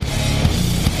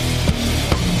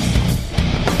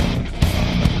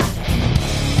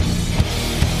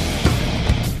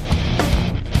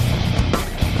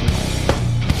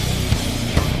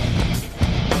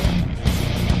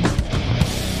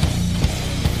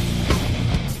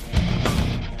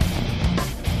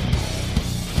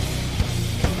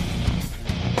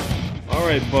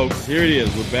right, folks, here it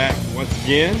is. We're back once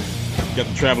again. Got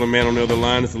the traveling man on the other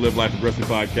line. It's the Live Life Progressive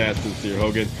podcast, Sincere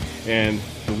Hogan, and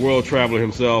the world traveler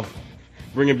himself,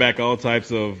 bringing back all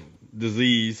types of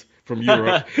disease from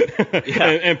Europe,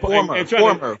 and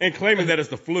claiming that it's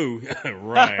the flu.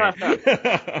 Right.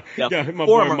 My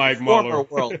boy Mike Muller.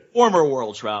 Former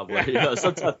world traveler.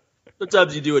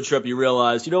 Sometimes you do a trip, you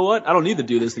realize, you know what? I don't need to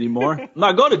do this anymore. I'm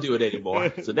not going to do it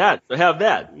anymore. So have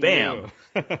that. Bam.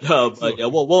 Yeah.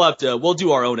 We'll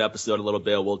do our own episode a little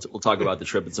bit. We'll talk about the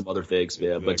trip and some other things.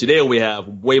 Yeah. But today we have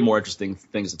way more interesting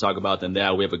things to talk about than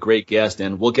that. We have a great guest,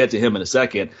 and we'll get to him in a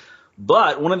second.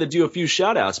 But wanted to do a few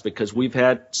shout outs because we've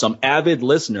had some avid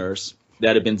listeners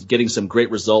that have been getting some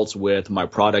great results with my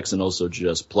products and also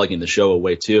just plugging the show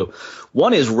away too.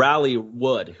 One is Riley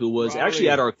Wood, who was actually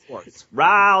at our course.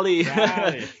 Riley.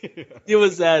 He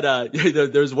was at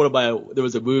there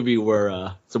was a movie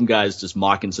where some guy's just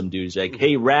mocking some dudes like,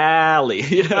 "Hey, Riley."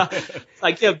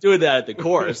 I kept doing that at the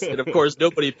course, and of course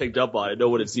nobody picked up on it. No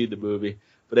one had seen the movie.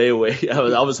 But anyway,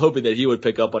 I was hoping that he would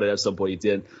pick up on it at some point. He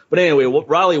did. But anyway,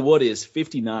 Riley Wood is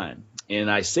 59. And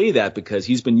I say that because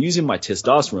he's been using my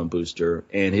testosterone booster,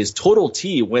 and his total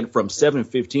T went from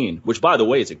 715, which, by the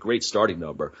way, is a great starting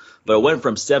number. But it went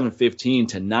from 715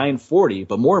 to 940.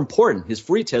 But more important, his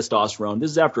free testosterone,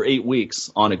 this is after 8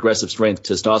 weeks on aggressive strength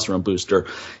testosterone booster,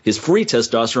 his free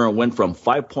testosterone went from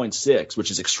 5.6,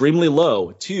 which is extremely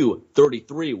low, to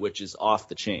 33, which is off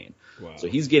the chain. Wow. So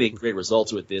he's getting great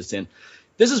results with this. And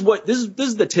this is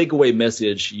the takeaway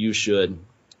message you should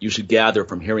gather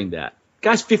from hearing that.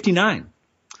 Guy's 59.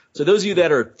 So those of you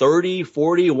that are 30,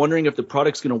 40, wondering if the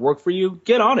product's going to work for you,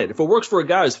 get on it. If it works for a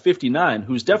guy who's 59,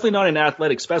 who's definitely not an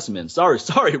athletic specimen, sorry,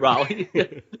 Riley,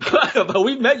 but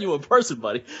we've met you in person,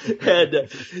 buddy. And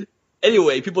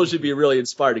anyway, people should be really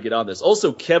inspired to get on this.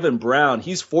 Also, Kevin Brown,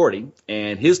 he's 40,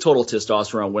 and his total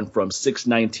testosterone went from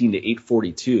 619 to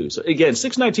 842. So again,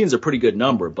 619 is a pretty good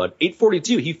number, but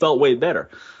 842, he felt way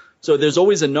better. So there's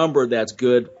always a number that's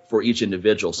good for each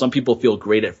individual. Some people feel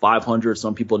great at 500.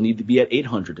 Some people need to be at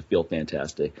 800 to feel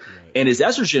fantastic. Right. And his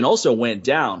estrogen also went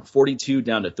down, 42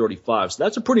 down to 35. So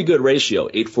that's a pretty good ratio,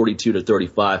 842 to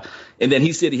 35. And then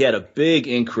he said he had a big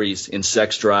increase in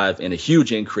sex drive and a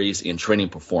huge increase in training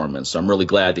performance. So I'm really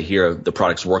glad to hear the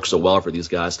products work so well for these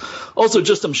guys. Also,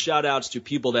 just some shout outs to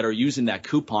people that are using that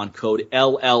coupon code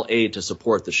LLA to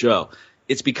support the show.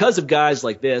 It's because of guys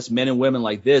like this, men and women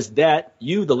like this, that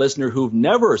you, the listener, who've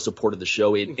never supported the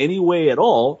show in any way at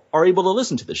all, are able to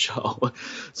listen to the show.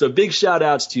 So big shout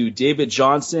outs to David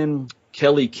Johnson,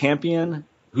 Kelly Campion,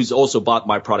 who's also bought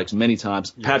my products many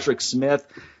times, Patrick Smith,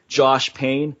 Josh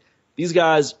Payne. These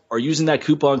guys are using that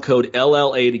coupon code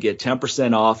LLA to get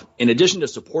 10% off. In addition to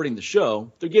supporting the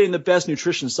show, they're getting the best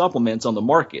nutrition supplements on the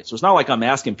market. So it's not like I'm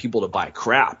asking people to buy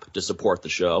crap to support the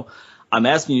show. I'm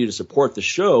asking you to support the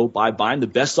show by buying the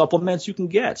best supplements you can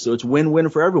get. So it's win-win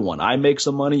for everyone. I make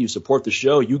some money, you support the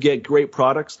show, you get great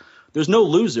products. There's no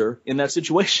loser in that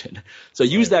situation. So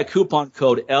use that coupon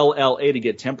code LLA to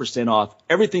get 10% off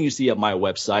everything you see at my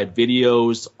website,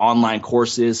 videos, online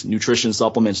courses, nutrition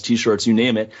supplements, T-shirts, you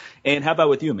name it. And how about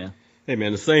with you, man? Hey,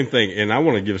 man, the same thing. And I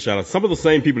want to give a shout out. Some of the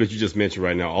same people that you just mentioned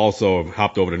right now also have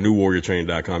hopped over to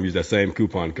newwarriortraining.com, use that same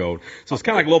coupon code. So it's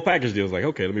kind of like a little package deal. It's like,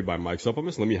 okay, let me buy Mike's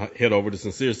supplements. Let me head over to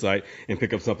Sincere site and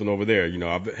pick up something over there. You know,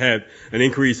 I've had an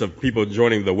increase of people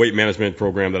joining the weight management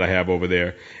program that I have over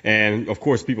there. And, of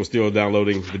course, people still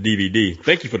downloading the DVD.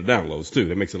 Thank you for the downloads, too.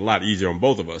 That makes it a lot easier on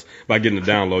both of us by getting the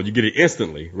download. You get it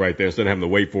instantly right there instead of having to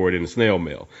wait for it in the snail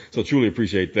mail. So truly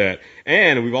appreciate that.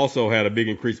 And we've also had a big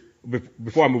increase.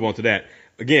 Before I move on to that,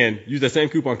 again, use that same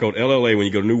coupon code LLA when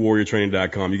you go to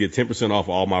newwarriortraining.com. You get 10% off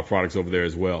all my products over there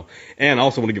as well. And I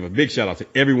also want to give a big shout out to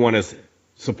everyone that's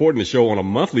supporting the show on a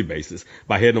monthly basis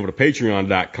by heading over to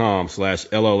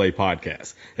patreon.com/LLA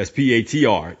podcast. That's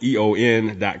patreon.com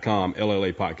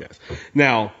LLA podcast.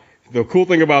 Now, the cool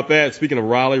thing about that, speaking of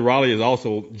Riley has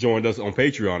also joined us on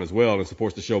Patreon as well and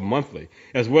supports the show monthly,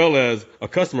 as well as a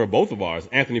customer of both of ours,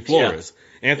 Anthony Flores. Yeah.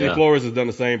 Anthony Flores has done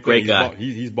the same thing. Great guy.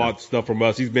 He's bought stuff from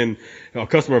us. He's been a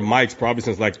customer of Mike's probably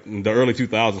since like the early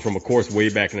 2000s from a course way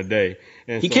back in the day.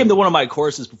 And he came to one of my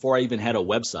courses before I even had a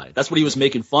website. That's what he was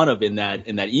making fun of in that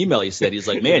email. He said, he's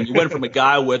like, man, you went from a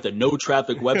guy with a no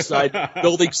traffic website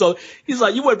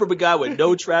you went from a guy with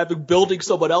no traffic building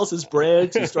someone else's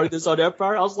brand to starting this on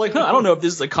Empire. I was like, I don't know if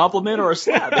this is a compliment or a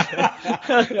slap.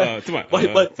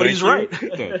 But he's right.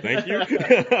 So, thank you.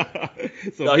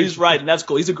 No, he's right, and that's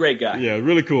cool. He's a great guy. Yeah,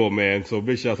 really cool, man. So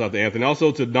big shouts out to Anthony.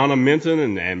 Also to Donna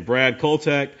Minton and Brad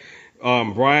Koltak.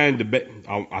 Brian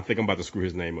I think I'm about to screw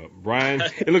his name up. Brian,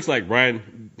 it looks like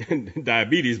Brian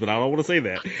Diabetes, but I don't want to say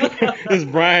that. It's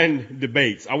Brian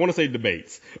Debates. I want to say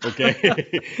Debates,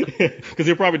 okay? Because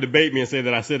he'll probably debate me and say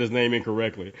that I said his name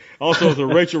incorrectly. Also, there's a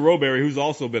Rachel Roberry, who's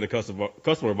also been a customer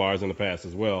of ours in the past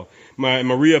as well.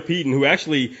 Maria Peden, who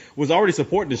actually was already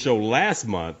supporting the show last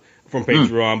month from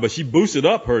Patreon, but she boosted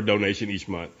up her donation each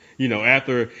month. And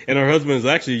her husband is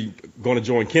actually going to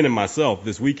join Ken and myself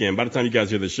this weekend. By the time you guys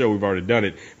hear the show, we've already done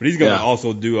it. But he's going to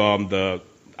also do the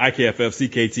IKFF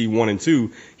CKT 1 and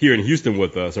 2 here in Houston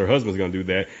with us. Her husband's going to do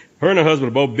that. Her and her husband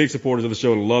are both big supporters of the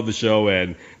show and love the show.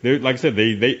 And they're, like I said,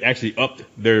 they actually upped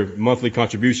their monthly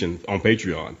contribution on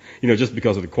Patreon, just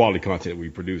because of the quality content we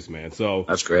produce, man. So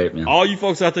that's great, man. All you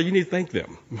folks out there, you need to thank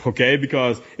them, okay?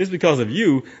 Because it's because of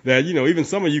you that, even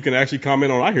some of you can actually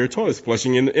comment on, I hear toilets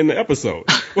flushing in the episode.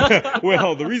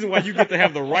 Well, the reason why you get to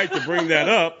have the right to bring that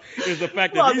up is the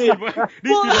fact that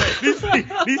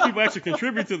these people actually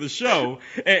contribute to the show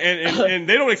and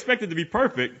they don't expect it to be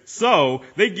perfect. So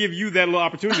they give you that little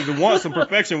opportunity to want some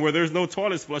perfection where there's no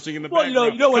toilets flushing in the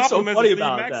background. You know what's so funny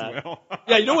about that?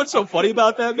 Yeah, you know what's so funny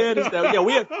about that, man, is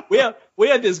that we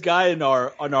had this guy on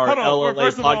our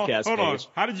LLA podcast page. Hold on.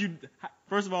 How did you?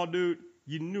 First of all, dude,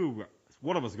 you knew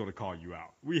one of us was going to call you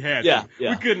out. We had to.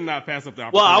 Yeah. We could not pass up the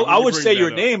opportunity. Well, I would say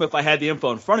your name if I had the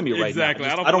info in front of me right now. Exactly.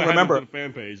 I don't remember. The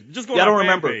fan page. Just go to the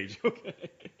fan page. Okay.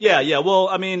 Yeah. Well,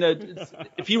 I mean,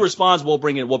 if he responds, we'll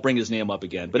bring his name up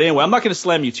again. But anyway, I'm not going to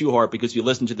slam you too hard because you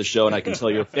listen to the show and I can tell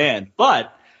you're a fan.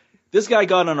 But this guy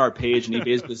got on our page and he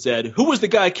basically said, "Who was the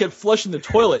guy who kept flushing the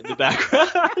toilet in the background?"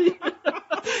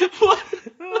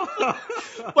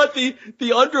 But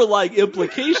the underlying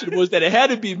implication was that it had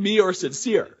to be me or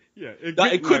Sincere. Yeah,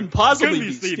 it couldn't possibly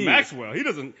be Steve Maxwell. He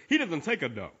doesn't take a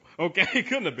dump. Okay, it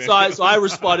couldn't have been. So I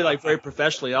responded very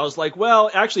professionally. I was like,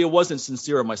 well, actually, it wasn't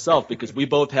Sincere or myself because we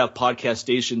both have podcast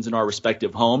stations in our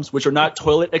respective homes, which are not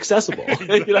toilet accessible.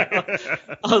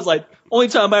 I was like, only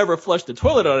time I ever flushed the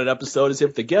toilet on an episode is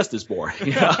if the guest is bored.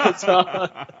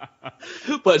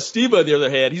 But Steve, on the other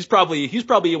hand, he's probably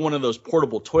in one of those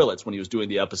portable toilets when he was doing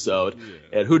the episode,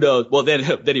 and who knows? Well, then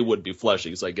he wouldn't be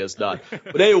flushing, so I guess not.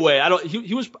 But anyway, I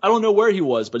don't know where he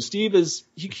was, but Steve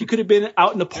he could have been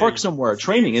out in the park somewhere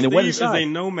training, and it went inside. Steve is a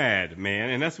nomad, man,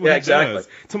 and that's what he does.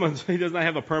 He does not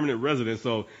have a permanent residence,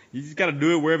 so you just got to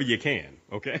do it wherever you can.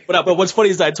 Okay. But what's funny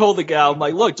is I told the guy, I'm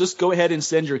like, look, just go ahead and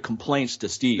send your complaints to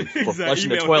Steve for flushing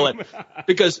the toilet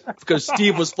because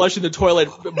Steve was flushing the toilet,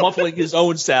 muffling his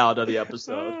own sound on the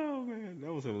episode. Oh man,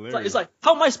 that was hilarious. It's like,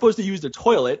 how am I supposed to use the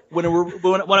toilet when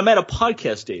I'm at a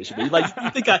podcast station? You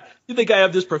think I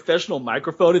have this professional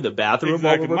microphone in the bathroom?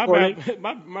 Exactly.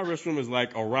 My restroom is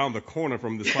like around the corner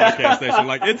from this podcast station.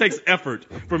 Like it takes effort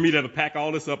for me to pack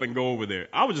all this up and go over there.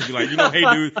 I would just be like,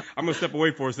 hey dude, I'm gonna step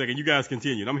away for a second. You guys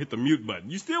continue. I'm gonna hit the mute button.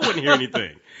 You still wouldn't hear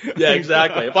anything. Yeah,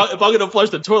 exactly. If I'm gonna flush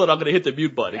the toilet, I'm gonna hit the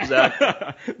mute button. Exactly.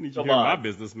 Need you hear my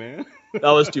business, man.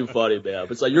 That was too funny, man.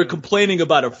 It's like you're complaining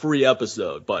about a free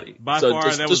episode, buddy. By far,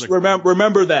 just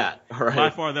remember that. All right. By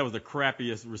far, that was the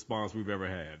crappiest response we've ever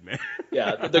had, man.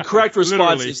 Yeah, the correct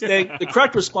response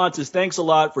is thanks a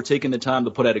lot for taking the time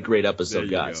to put out a great episode,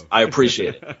 guys. I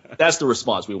appreciate it. That's the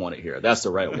response we want to hear. That's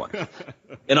the right one.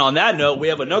 And on that note, we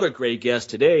have another great guest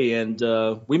today, and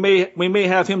we may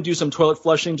have him do some toilet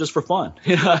flushing just for fun.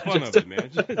 We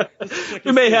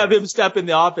may have him step in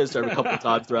the office every couple of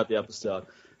times throughout the episode.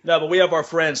 No, but we have our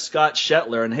friend Scott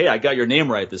Shetler, and hey, I got your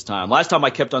name right this time. Last time I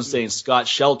kept on saying Scott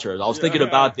Shelter. I was thinking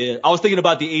about the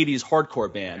 '80s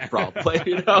hardcore band,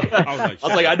 probably. I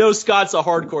was like, I know Scott's a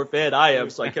hardcore fan. I am,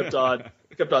 so I kept on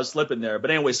slipping there. But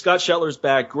anyway, Scott Shetler's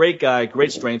back. Great guy,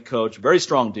 great strength coach, very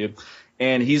strong dude.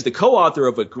 And he's the co-author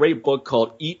of a great book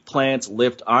called Eat Plants,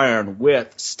 Lift Iron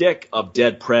with Stick of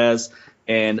Dead Prez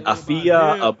and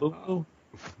Afia Abumu.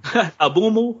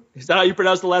 Abumu? Is that how you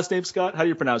pronounce the last name, Scott? How do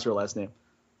you pronounce her last name?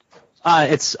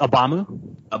 It's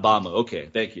Abamu. Abamu. Okay,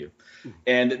 thank you.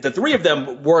 And the three of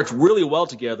them worked really well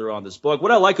together on this book.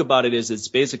 What I like about it is it's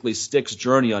basically Stick's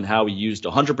journey on how he used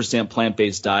 100%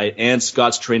 plant-based diet and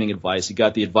Scott's training advice. He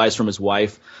got the advice from his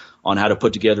wife on how to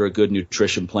put together a good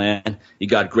nutrition plan. He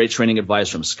got great training advice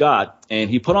from Scott, and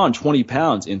he put on 20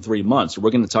 pounds in 3 months. So we're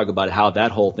going to talk about how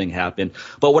that whole thing happened.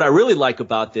 But what I really like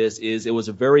about this is it was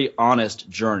a very honest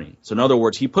journey. So in other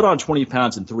words, he put on 20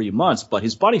 pounds in 3 months, but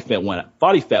his body fat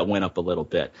went up a little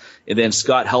bit. And then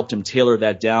Scott helped him tailor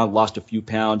that down, lost a few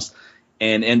pounds,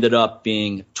 and ended up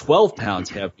being 12 pounds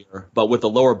heavier, but with a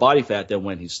lower body fat than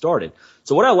when he started.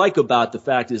 So what I like about the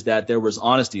fact is that there was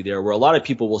honesty there, where a lot of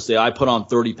people will say, I put on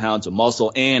 30 pounds of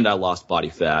muscle and I lost body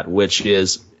fat, which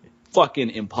is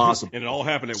fucking impossible. And it all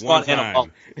happened at one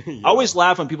time. I always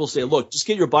laugh when people say, look, just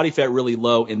get your body fat really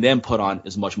low and then put on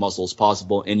as much muscle as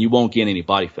possible and you won't gain any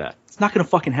body fat. It's not going to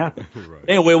fucking happen. Right.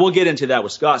 Anyway, we'll get into that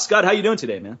with Scott. Scott, how you doing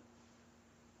today, man?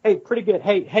 Hey, pretty good.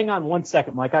 Hey, hang on 1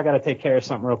 second, Mike. I got to take care of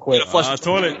something real quick.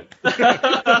 Toilet.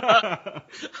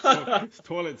 It's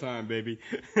toilet time, baby.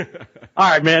 All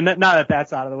right, man. Now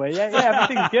that's out of the way. Yeah,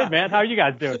 everything's good, man. How are you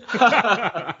guys doing?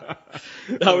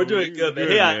 No, we're doing good, man.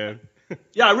 Man.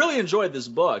 Yeah, I really enjoyed this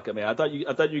book. I mean, I thought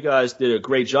you guys did a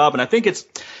great job, and I think it's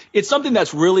something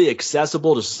that's really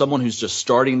accessible to someone who's just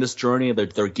starting this journey.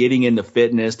 They're getting into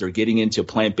fitness, they're getting into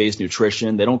plant-based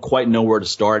nutrition. They don't quite know where to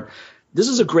start. This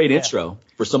is a great intro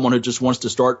for someone who just wants to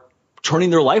start turning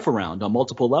their life around on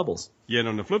multiple levels. Yeah, and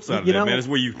on the flip side of that, man, is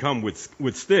where you come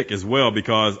with Stick as well,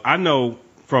 because I know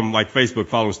from like Facebook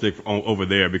following Stick over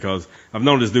there, because I've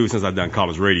known this dude since I've done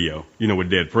college radio, with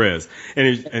Dead Prez.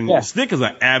 And Stick is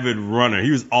an avid runner.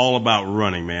 He was all about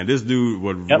running, man. This dude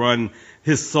would run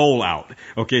his soul out.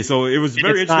 Okay, so it was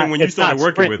very interesting when you started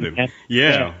working with him.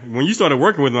 Yeah, when you started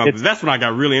working with him, that's when I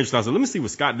got really interested. I said, let me see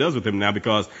what Scott does with him now,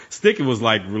 because Stick was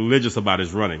like religious about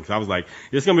his running. So I was like,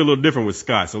 it's going to be a little different with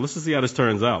Scott. So let's just see how this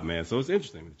turns out, man. So it's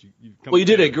interesting. You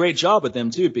did a great job with them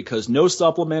too, because no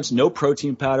supplements, no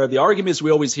protein powder. The arguments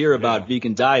we always hear about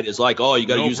vegan diet is like, oh, you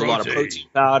got to use a lot of protein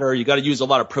powder. You got to use a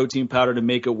lot of protein powder to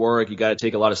make it work. You got to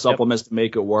take a lot of supplements to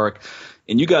make it work.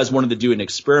 And you guys wanted to do an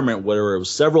experiment where it was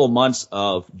several months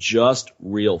of just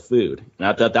real food. And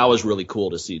I thought that was really cool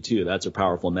to see too. That's a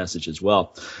powerful message as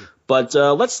well. But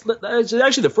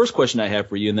actually the first question I have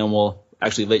for you, and then we'll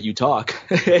actually let you talk,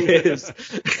 is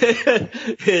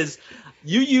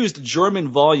you used German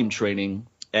volume training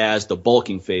as the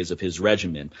bulking phase of his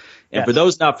regimen. And for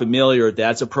those not familiar,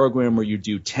 that's a program where you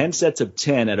do 10 sets of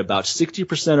 10 at about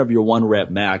 60% of your 1 rep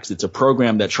max. It's a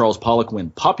program that Charles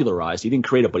Poliquin popularized. He didn't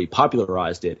create it, but he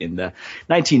popularized it in the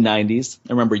 1990s.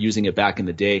 I remember using it back in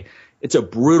the day. It's a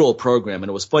brutal program, and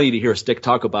it was funny to hear Stick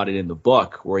talk about it in the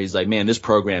book, where he's like, man, this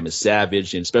program is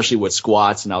savage, and especially with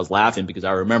squats. And I was laughing because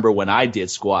I remember when I did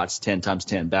squats 10 times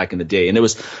 10 back in the day, and it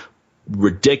was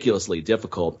ridiculously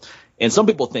difficult. And some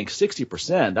people think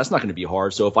 60%, that's not going to be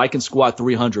hard. So if I can squat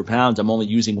 300 pounds, I'm only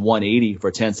using 180 for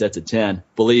 10 sets of 10.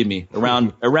 Believe me,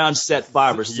 around set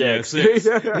 5 or 6. Yeah, 6.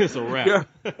 It's a wrap.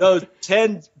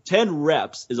 10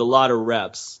 reps is a lot of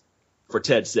reps for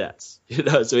 10 sets.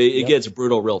 So it gets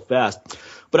brutal real fast.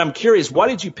 But I'm curious, why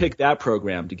did you pick that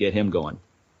program to get him going?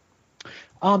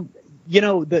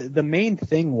 The main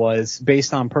thing was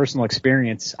based on personal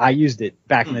experience. I used it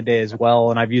back in the day as well,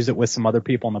 and I've used it with some other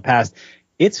people in the past.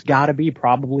 It's got to be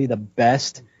probably the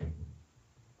best,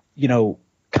 kind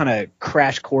of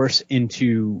crash course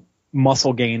into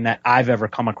muscle gain that I've ever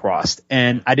come across.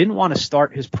 And I didn't want to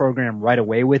start his program right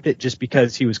away with it just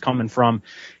because he was coming from,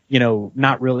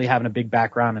 not really having a big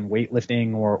background in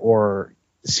weightlifting or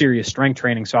serious strength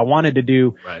training. So I wanted to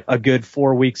do a good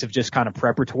 4 weeks of just kind of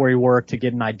preparatory work to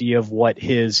get an idea of what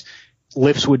his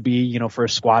lifts would be, for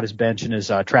his squat, his bench, and his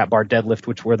trap bar deadlift,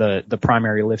 which were the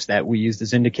primary lifts that we used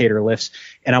as indicator lifts.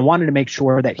 And I wanted to make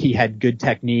sure that he had good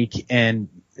technique and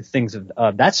things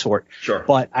of that sort. Sure.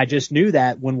 But I just knew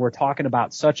that when we're talking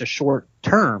about such a short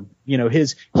term,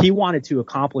 he wanted to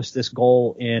accomplish this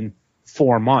goal in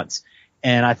 4 months.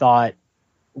 And I thought,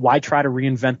 why try to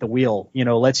reinvent the wheel?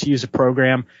 Let's use a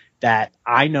program that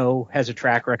I know has a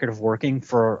track record of working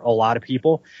for a lot of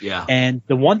people. Yeah. And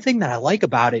the one thing that I like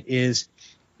about it is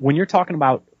when you're talking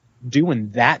about doing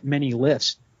that many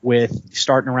lifts with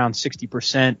starting around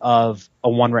 60% of a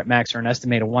 1 rep max or an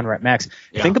estimated 1 rep max,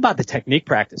 think about the technique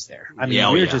practice there. I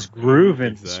mean, we were just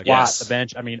grooving squat, the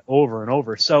bench, over and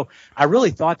over. So I really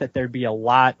thought that there'd be a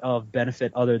lot of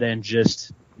benefit other than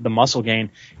just the muscle gain.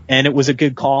 And it was a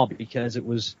good call because it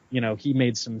was, he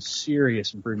made some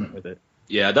serious improvement with it.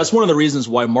 Yeah, that's one of the reasons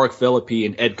why Mark Philippi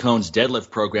and Ed Cohn's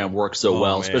deadlift program works so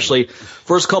well, man. Especially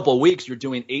first couple of weeks, you're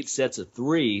doing 8 sets of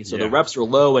 3, so the reps are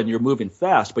low and you're moving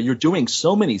fast, but you're doing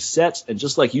so many sets, and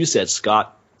just like you said,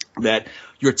 Scott, that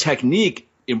your technique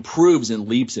improves in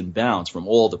leaps and bounds from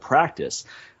all the practice.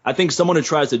 I think someone who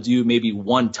tries to do maybe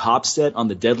one top set on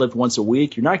the deadlift once a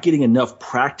week, you're not getting enough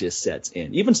practice sets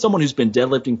in. Even someone who's been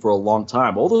deadlifting for a long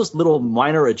time, all those little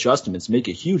minor adjustments make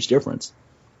a huge difference.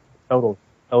 Totally.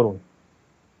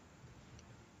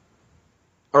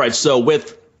 All right, so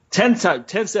with 10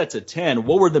 sets of 10,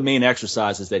 what were the main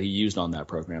exercises that he used on that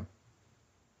program?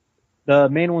 The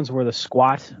main ones were the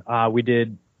squat.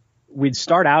 We'd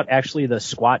start out actually the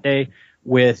squat day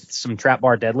with some trap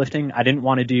bar deadlifting. I didn't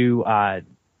want to do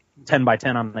 10 by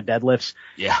 10 on the deadlifts.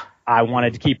 Yeah. I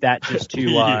wanted to keep that just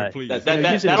to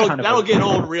that'll get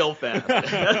old real fast.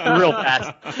 Real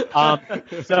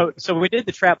fast. So we did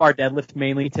the trap bar deadlift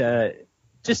mainly to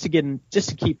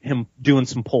keep him doing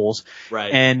some pulls.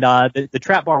 Right. And the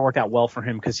trap bar worked out well for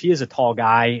him because he is a tall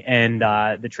guy, and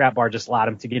the trap bar just allowed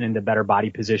him to get into better body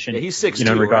position. Yeah, he's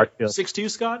 6'2", in regard to 6'2",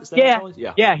 Scott? Is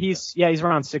that he's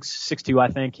around 6'2", I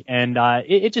think. And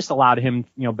it just allowed him,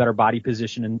 better body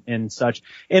position and such.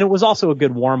 And it was also a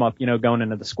good warm up, going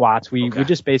into the squats. We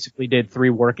just basically did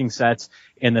 3 working sets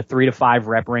in the 3 to 5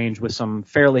 rep range with some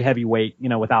fairly heavy weight,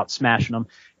 without smashing them.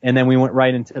 And then we went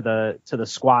right into the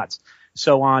squats.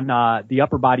 So on the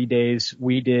upper body days,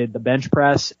 we did the bench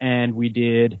press and we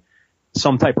did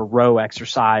some type of row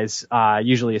exercise,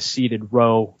 usually a seated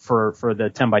row for the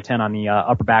 10x10 on the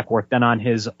upper back work. Then on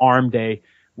his arm day,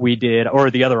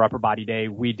 or the other upper body day,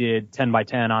 we did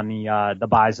 10x10 on the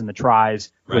bis and the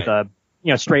tris with a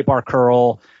straight bar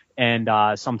curl and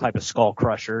some type of skull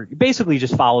crusher. You basically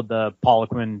just followed the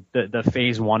Poliquin, the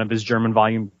phase 1 of his German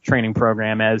volume training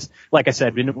program. As, like I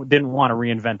said, we didn't want to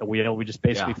reinvent the wheel. We just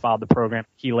basically followed the program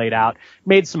he laid out,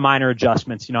 made some minor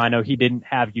adjustments. I know he didn't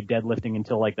have you deadlifting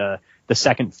until like the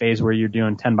second phase where you're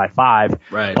doing 10x5.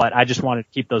 Right. But I just wanted to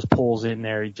keep those pulls in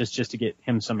there just to get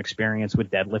him some experience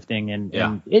with deadlifting,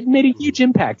 and it made a huge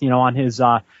impact, on his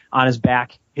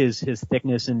back, his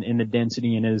thickness and the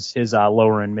density in his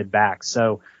lower and mid back.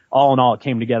 So all in all, it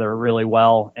came together really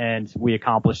well, and we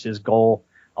accomplished his goal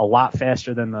a lot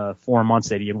faster than the 4 months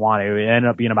that he had wanted. It ended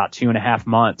up being about 2.5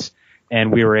 months,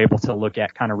 and we were able to look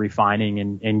at kind of refining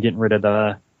and getting rid of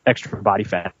the extra body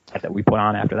fat that we put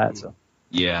on after that. So.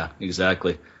 Yeah,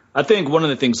 exactly. I think one of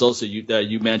the things also that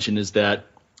you mentioned is that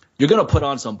you're going to put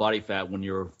on some body fat when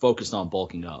you're focused on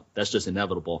bulking up. That's just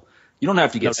inevitable. You don't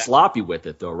have to get sloppy with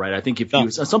it, though, right? I think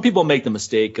some people make the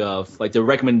mistake of, like, the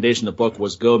recommendation in the book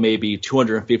was go maybe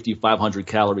 250, 500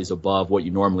 calories above what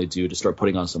you normally do to start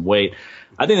putting on some weight.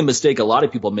 I think the mistake a lot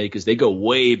of people make is they go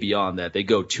way beyond that. They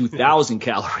go 2,000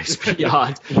 calories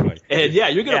beyond. And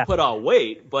you're going to put on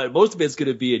weight, but most of it's going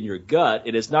to be in your gut,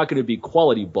 and it's not going to be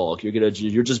quality bulk.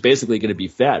 You're just basically going to be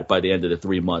fat by the end of the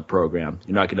 3-month program.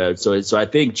 You're not going to. So I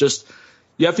think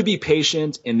you have to be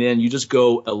patient, and then you just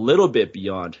go a little bit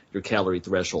beyond your calorie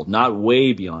threshold, not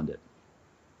way beyond it.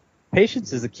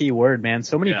 Patience is a key word, man.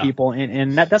 So many people,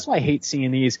 and that's why I hate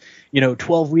seeing these,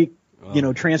 12-week,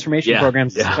 transformation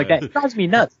programs like that. It drives me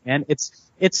nuts, man.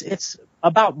 It's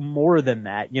about more than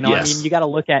that. I mean, you got to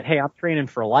look at, hey, I'm training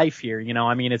for life here.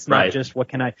 It's not just what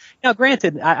can I. Now,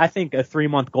 granted, I think a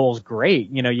 3-month goal is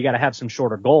great. You got to have some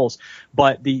shorter goals,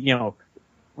 but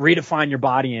redefine your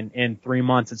body in 3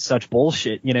 months. It's such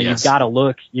bullshit. You've got to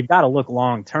look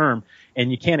long term, and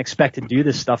you can't expect to do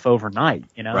this stuff overnight.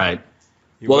 Right.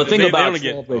 Well, the thing about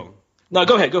no,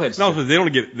 go ahead. No, they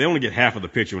only get half of the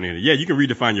picture when they're in it. Yeah, you can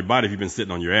redefine your body if you've been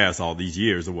sitting on your ass all these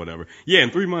years or whatever. Yeah,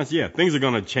 in 3 months, things are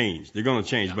gonna change. They're gonna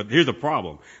change. But here's the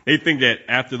problem: they think that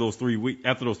after those 3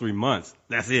 months,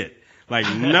 that's it.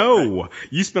 Like, no,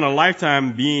 you spend a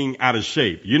lifetime being out of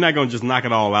shape. You're not going to just knock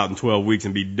it all out in 12 weeks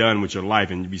and be done with your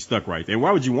life and be stuck right there.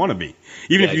 Why would you want to be?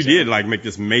 Even if you did make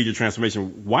this major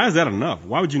transformation, why is that enough?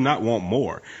 Why would you not want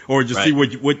more? Or just see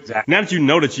now that you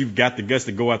know that you've got the guts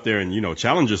to go out there and,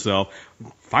 challenge yourself,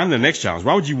 find the next challenge.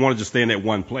 Why would you want to just stay in that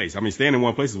one place? I mean, staying in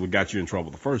one place is what got you in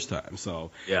trouble the first time.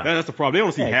 So that's the problem. They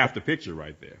don't see half the picture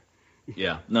right there.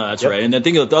 Yeah, no, that's right. And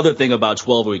the other thing about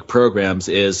 12-week programs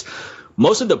is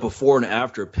most of the before and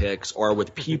after pics are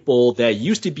with people that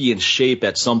used to be in shape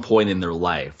at some point in their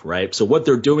life, right? So what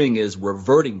they're doing is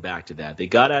reverting back to that. They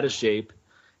got out of shape,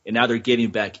 and now they're getting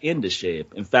back into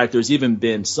shape. In fact, there's even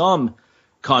been some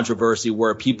controversy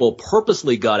where people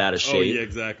purposely got out of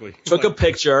shape, took a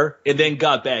picture, and then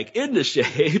got back into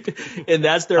shape, and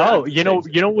that's their. Oh,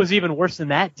 what was even worse than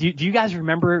that? Do you guys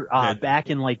remember back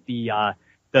in like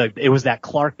it was that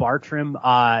Clark Bartram.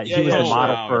 He was the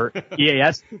model for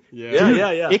EAS.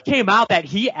 Yeah. It came out that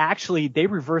they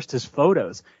reversed his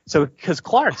photos. So, cause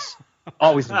Clark's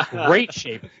always in great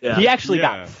shape. He actually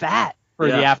got fat for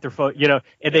the after photo,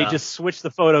 and they just switched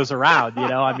the photos around,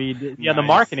 I mean, the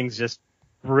marketing's just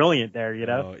brilliant there,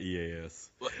 Oh, EAS.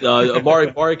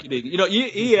 Marketing.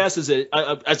 EAS is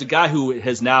as a guy who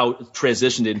has now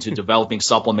transitioned into developing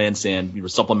supplements, and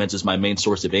supplements is my main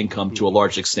source of income to a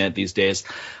large extent these days.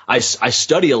 I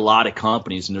study a lot of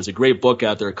companies, and there's a great book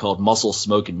out there called Muscle,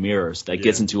 Smoke, and Mirrors that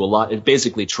gets into a lot. It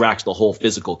basically tracks the whole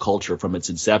physical culture from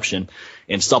its inception,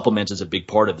 and supplements is a big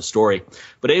part of the story.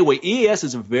 But anyway, EAS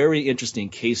is a very interesting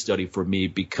case study for me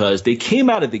because they came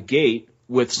out of the gate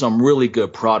with some really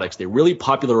good products. They really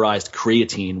popularized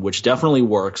creatine, which definitely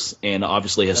works and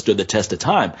obviously has stood the test of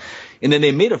time. And then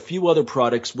they made a few other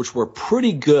products which were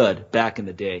pretty good back in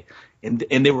the day. And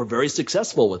they were very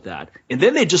successful with that. And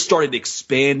then they just started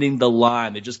expanding the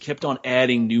line. They just kept on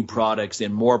adding new products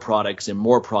and more products and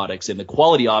more products. And the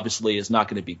quality obviously is not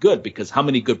going to be good because how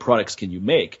many good products can you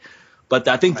make? But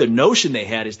I think the notion they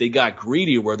had is they got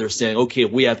greedy where they're saying, okay,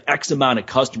 we have X amount of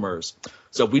customers.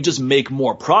 So if we just make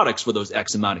more products for those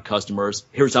X amount of customers,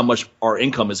 here's how much our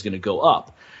income is going to go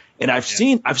up. And I've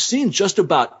seen just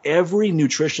about every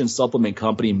nutrition supplement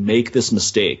company make this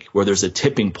mistake where there's a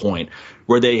tipping point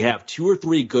where they have 2 or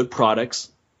 3 good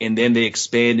products and then they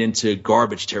expand into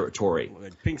garbage territory.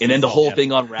 And then the whole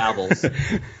thing unravels.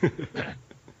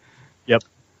 Yep.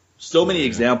 So many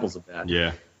examples of that.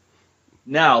 Yeah.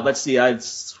 Now, let's see.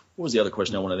 What was the other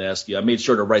question I wanted to ask you? I made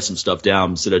sure to write some stuff down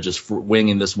instead of just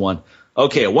winging this one.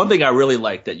 Okay, one thing I really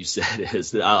like that you said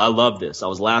is that I love this. I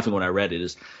was laughing when I read it.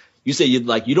 Is you say you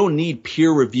don't need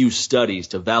peer review studies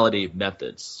to validate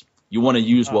methods. You want to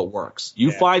use what works.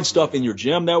 You find stuff in your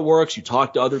gym that works. You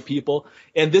talk to other people.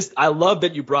 And I love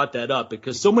that you brought that up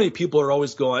because so many people are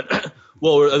always going,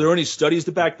 well, are there any studies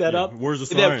to back that up? Where's the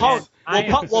science?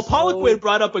 Poliquin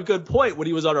brought up a good point when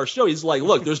he was on our show. He's like,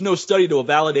 look, there's no study to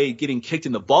validate getting kicked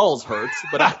in the balls hurts.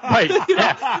 But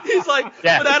he's like,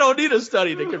 but I don't need a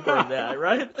study to confirm that,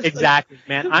 right? Exactly,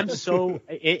 man. I'm so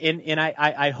and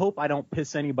I hope I don't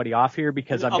piss anybody off here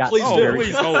because I've got please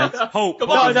hope. Come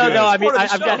on, no. I mean,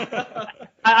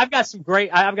 I've got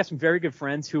some very good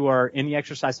friends who are in the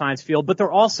exercise science field, but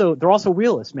they're also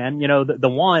realists, man. You know, the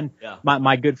one,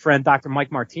 my good friend, Dr.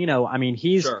 Mike Martino. I mean,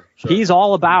 he's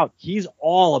all about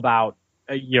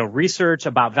research,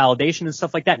 about validation and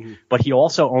stuff like that. Mm-hmm. But he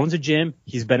also owns a gym.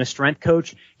 He's been a strength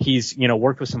coach. He's,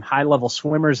 worked with some high level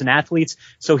swimmers and athletes.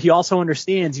 So he also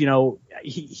understands,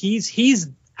 he's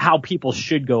how people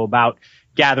should go about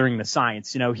gathering the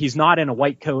science. He's not in a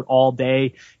white coat all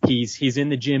day. He's in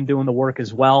the gym doing the work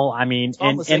as well. I mean,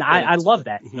 I love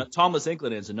that. Thomas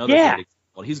Inclin is another good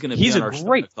example. He's going to be on our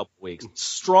show in a couple of weeks.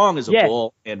 Strong as a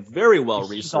bull and very well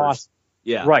researched. Awesome.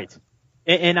 Yeah. Right.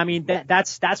 And I mean,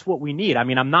 that's what we need. I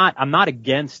mean, I'm not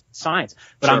against science,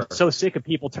 but I'm so sick of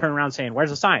people turning around saying, where's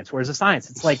the science? Where's the science?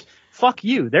 It's like, fuck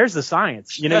you. There's the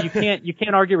science. You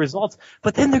can't argue results,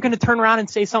 but then they're going to turn around and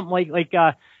say something like,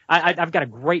 I've got a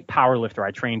great power lifter.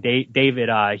 I train David.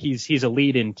 He's a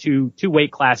lead in two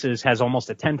weight classes, has almost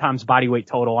a 10 times body weight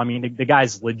total. I mean, the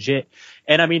guy's legit.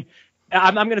 And I mean,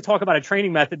 I'm going to talk about a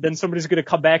training method. Then somebody's going to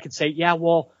come back and say, yeah,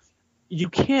 well, you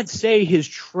can't say his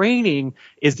training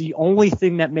is the only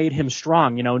thing that made him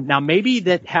strong. Now maybe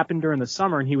that happened during the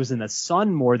summer and he was in the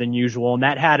sun more than usual and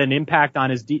that had an impact on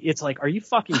his it's like, are you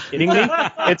fucking kidding me?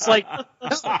 It's like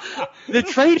the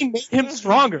training made him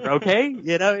stronger. Okay.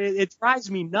 It drives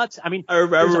me nuts. I mean, I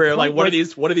remember like one of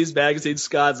these magazine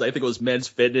Scots, I think it was Men's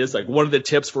Fitness. Like one of the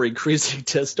tips for increasing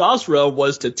testosterone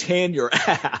was to tan your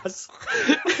ass.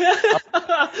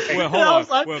 Well,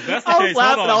 hold on. Well, if that's the case,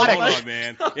 hold on,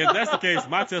 man. If that's the case,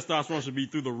 my testosterone should be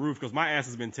through the roof because my ass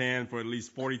has been tan for at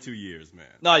least 42 years, man.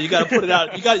 No, you got to put it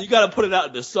out. You got to put it out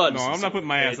in the sun. No, I'm not putting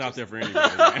my ass out there for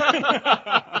anybody.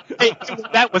 Man. Hey,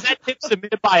 was that tip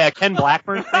submitted by Ken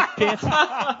Blackburn?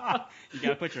 You got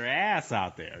to put your ass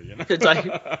out there. It's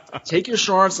like, take your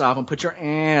shorts off and put your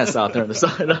ass out there in the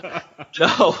sun. But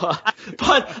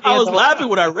I was laughing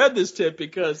when I read this tip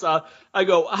because I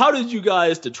go, how did you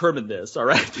guys determine this? All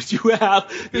right, did you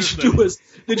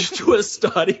do a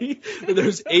study? And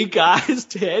there's 8 guys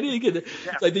tanning, and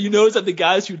like, did you notice that the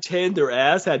guys who tanned their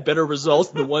ass had better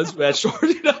results than the ones who had short?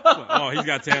 Oh, he's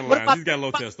got tan lines. He's got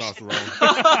low testosterone.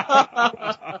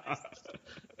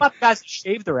 What about guys who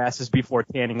shave their asses before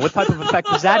tanning? What type of effect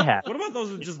does that have? What about those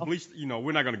that just bleach?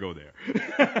 We're not going to go there.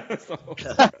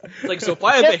 So if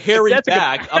I have a hairy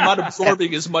back, I'm not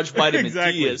absorbing as much vitamin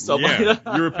D as somebody.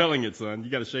 Yeah, you're repelling it, son.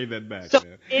 You got to shave that back. So,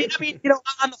 man. I mean,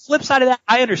 on the flip side of that,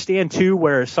 I understand too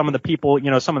where some of the people,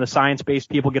 some of the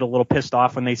science-based people get a little pissed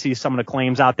off when they see some of the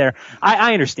claims out there.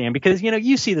 I understand because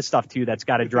you see the stuff too that's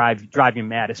got to drive you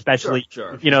mad, especially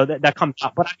that comes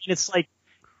up. But I mean, it's like.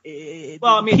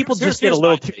 People just get a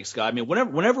little too. Scott. I mean,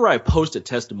 whenever I post a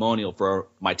testimonial for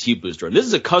my T booster, and this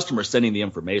is a customer sending the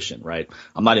information, right?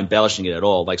 I'm not embellishing it at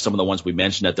all, like some of the ones we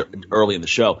mentioned early in the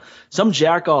show. Some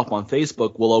jack off on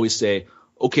Facebook will always say,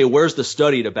 "Okay, where's the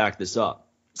study to back this up?"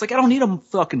 It's like, I don't need a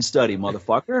fucking study,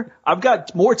 motherfucker. I've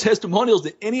got more testimonials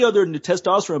than any other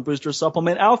testosterone booster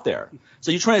supplement out there.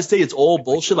 So you're trying to say it's all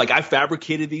bullshit? Like I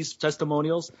fabricated these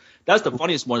testimonials? That's the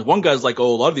funniest one. One guy's like,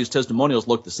 oh, a lot of these testimonials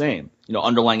look the same.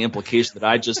 underlying implication that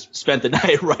I just spent the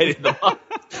night writing them up.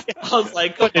 I was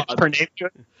like, come on.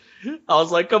 I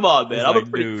was like, come on, man. It's I'm like, a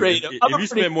pretty dude, creative. If you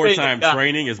spend more time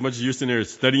training as much as you're sitting there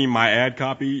studying my ad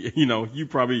copy, you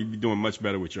probably be doing much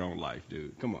better with your own life,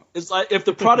 dude. Come on. It's like if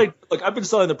the product, like I've been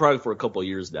selling the product for a couple of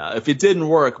years now. If it didn't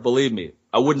work, believe me,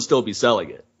 I wouldn't still be selling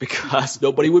it because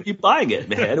nobody would be buying it,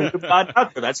 man. It would have gotten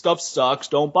out there. That stuff sucks.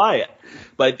 Don't buy it.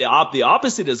 But the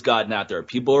opposite has gotten out there.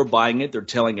 People are buying it. They're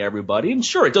telling everybody. And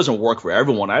sure, it doesn't work for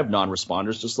everyone. I have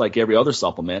non-responders just like every other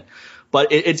supplement. But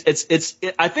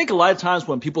I think a lot of times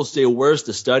when people say, where's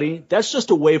the study? That's just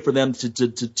a way for them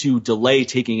to delay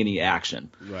taking any action.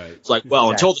 Right. It's like,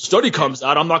 well, until the study comes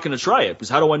out, I'm not going to try it because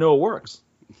how do I know it works?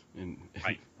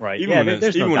 Right. Even when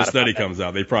the study comes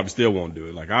out, they probably still won't do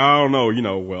it. Like, I don't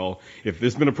know, well, if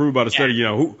this has been approved by the study,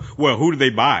 who do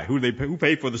they buy? Who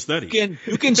paid for the study?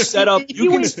 You can set up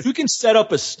you can set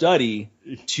up a study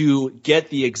to get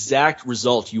the exact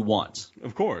result you want.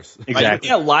 Of course. Exactly. Right? You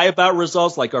can't lie about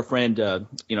results like our friend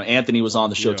Anthony was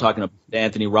on the show talking about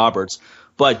Anthony Roberts,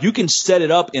 but you can set it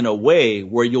up in a way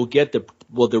where you'll get the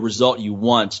result you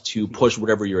want to push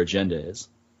whatever your agenda is.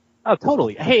 Oh,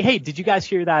 totally. Hey, did you guys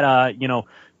hear that,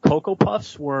 Cocoa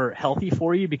Puffs were healthy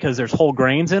for you because there's whole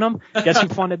grains in them? Guess who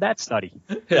funded that study?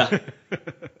 Yeah.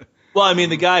 Well, I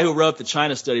mean, the guy who wrote the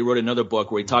China study wrote another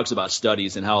book where he talks about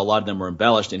studies and how a lot of them are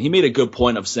embellished. And he made a good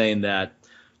point of saying that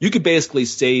you could basically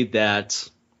say that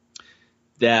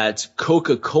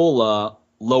Coca-Cola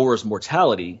lowers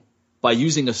mortality by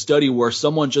using a study where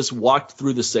someone just walked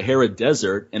through the Sahara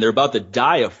Desert and they're about to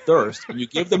die of thirst, and you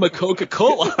give them a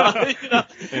Coca-Cola,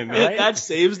 and that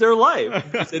saves their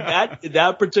life. In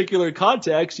that particular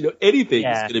context, anything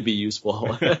is going to be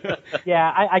useful.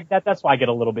 Yeah, that's why I get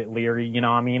a little bit leery.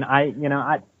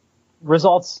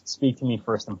 Results speak to me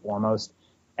first and foremost,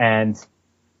 and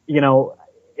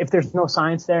if there's no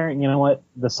science there, you know what?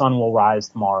 The sun will rise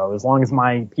tomorrow. As long as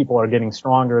my people are getting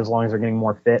stronger, as long as they're getting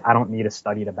more fit, I don't need a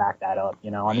study to back that up. You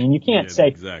can't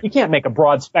you can't make a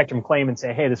broad spectrum claim and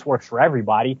say, hey, this works for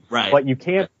everybody. Right. But you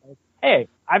can't say, hey,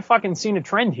 I've fucking seen a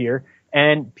trend here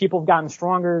and people have gotten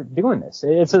stronger doing this.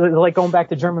 It's like going back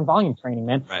to German volume training,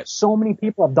 man. Right. So many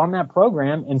people have done that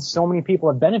program and so many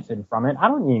people have benefited from it. I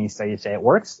don't need to say it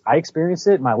works. I experienced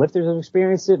it. My lifters have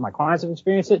experienced it. My clients have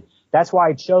experienced it. That's why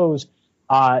I chose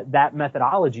that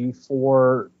methodology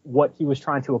for what he was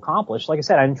trying to accomplish. Like I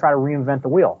said, I didn't try to reinvent the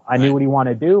wheel. I knew what he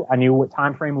wanted to do. I knew what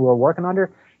time frame we were working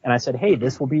under. And I said, hey,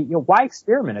 this will be, why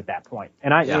experiment at that point?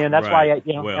 And that's why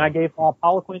and I gave Paul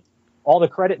Poliquin all the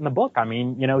credit in the book. I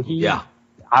mean,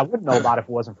 I wouldn't know about it if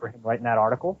it wasn't for him writing that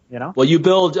article, Well, you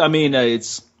build,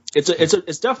 it's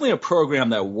definitely a program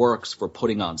that works for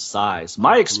putting on size.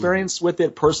 My experience with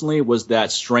it personally was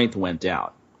that strength went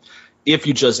down. If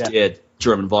you just did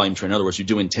German volume training, in other words, you're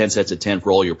doing 10 sets of 10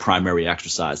 for all your primary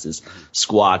exercises,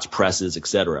 squats, presses,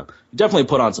 etc. You definitely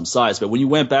put on some size, but when you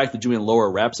went back to doing lower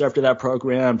reps after that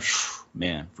program,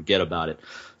 man, forget about it.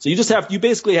 So you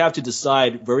basically have to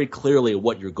decide very clearly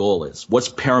what your goal is, what's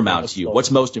paramount to you, what's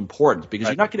most important, because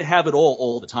you're not going to have it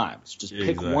all the time. So just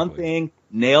pick one thing,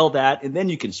 nail that, and then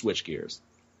you can switch gears.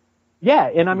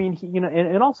 Yeah, and I mean,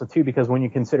 and also too, because when you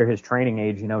consider his training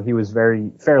age, he was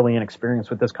fairly inexperienced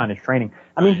with this kind of training.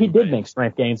 I mean, he did make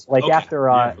strength gains. Like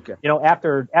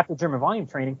after German volume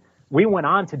training, we went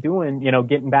on to doing,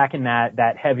 getting back in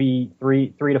that heavy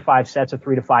 3 to 5 sets of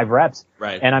 3 to 5 reps.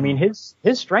 Right. And I mean, his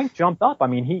strength jumped up. I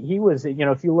mean, he was,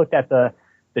 if you looked at the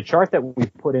chart that we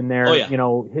put in there, he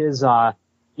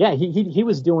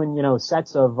was doing,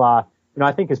 sets of, I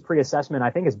think his pre-assessment, I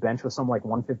think his bench was something like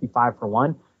 155 for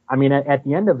 1. I mean, at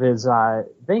the end of his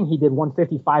thing, he did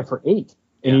 155 for 8,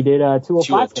 and he did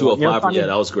 205. 205,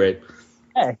 that was great.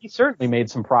 Yeah, he certainly made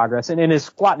some progress, and his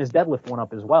squat and his deadlift went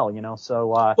up as well.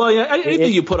 So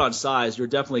anything you put on size, you're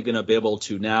definitely going to be able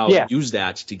to now use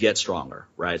that to get stronger,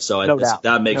 right? So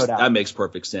that makes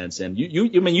perfect sense. And you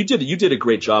did a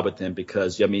great job with him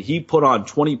because he put on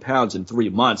 20 pounds in 3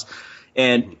 months.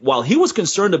 And while he was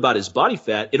concerned about his body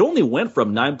fat, it only went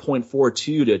from 9.42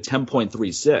 to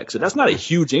 10.36. So that's not a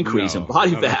huge increase in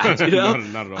body fat, Not at all.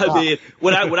 I mean,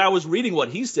 when I was reading what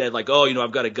he said, like,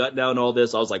 I've got a gut now and all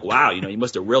this, I was like, wow, you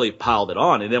must have really piled it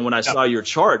on. And then when I saw your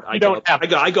chart, I go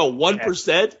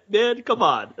 1%, man, come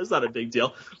on. That's not a big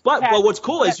deal. But what's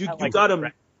cool is you got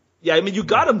him. Yeah, I mean, you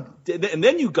got him, and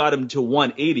then you got him to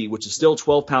 180, which is still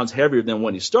 12 pounds heavier than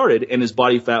when he started, and his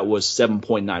body fat was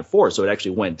 7.94, so it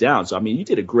actually went down. So, I mean, you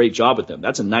did a great job with him.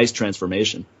 That's a nice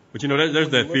transformation. But there's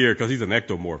that fear because he's an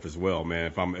ectomorph as well, man.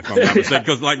 If I'm not mistaken,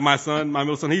 because like my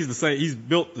middle son, he's the same. He's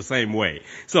built the same way.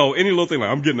 So any little thing like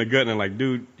I'm getting a gut, and I'm like,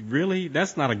 dude, really?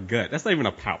 That's not a gut. That's not even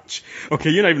a pouch. Okay,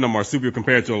 you're not even a marsupial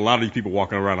compared to a lot of these people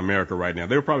walking around America right now.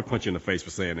 They would probably punch you in the face for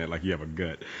saying that, like you have a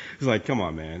gut. It's like, come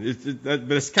on, man. But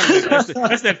it's kind of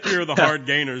that's that fear of the hard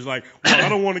gainers. Like, well, I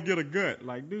don't want to get a gut.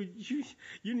 Like, dude,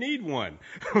 you need one.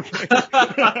 Okay.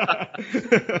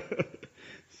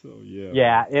 So yeah.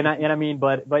 Yeah, and I mean,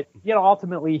 but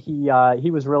ultimately he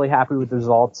was really happy with the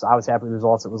results. I was happy with the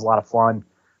results. It was a lot of fun.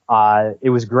 It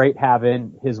was great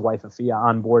having his wife Afia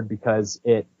on board because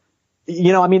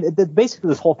basically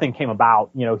this whole thing came about.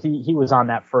 He was on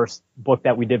that first book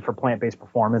that we did for Plant-Based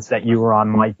Performance that you were on,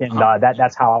 Mike, and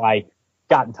that's how I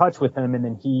got in touch with him. And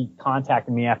then he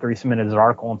contacted me after he submitted his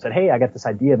article and said, "Hey, I got this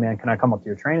idea, man. Can I come up to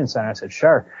your training center?" I said,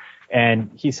 "Sure."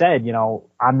 And he said,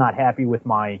 "I'm not happy with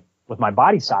my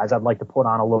body size. I'd like to put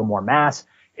on a little more mass.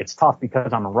 It's tough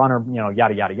because I'm a runner,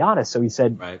 yada, yada, yada." So he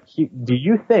said, right. "Do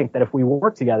you think that if we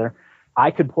work together,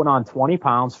 I could put on 20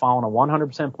 pounds following a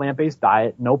 100% plant-based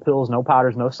diet, no pills, no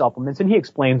powders, no supplements?" And he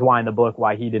explains why in the book,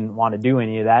 why he didn't want to do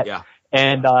any of that. Yeah.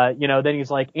 And, then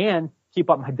he's like, "And keep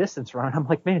up my distance run." I'm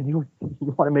like, "Man, you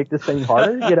want to make this thing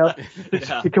harder?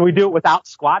 Yeah. Can we do it without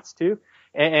squats too?"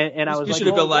 And I was you like, should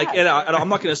have been like, yeah. and I'm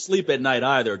not going to sleep at night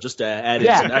either, just to add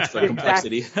in some extra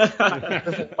complexity.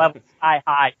 Level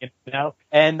high,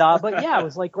 And but yeah, I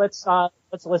was like, let's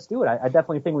do it. I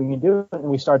definitely think we can do it. And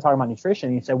we started talking about nutrition.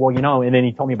 And he said, well, and then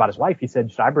he told me about his wife. He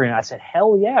said, should I bring her? I said,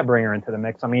 hell yeah, bring her into the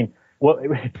mix. I mean,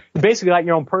 basically like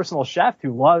your own personal chef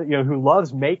who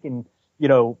loves making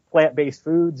plant-based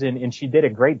foods, and she did a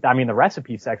great. I mean, the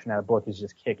recipe section of the book is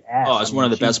just kick ass. Oh, it's one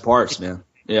of the best parts, man.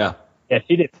 Yeah. Yeah,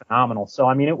 she did phenomenal. So,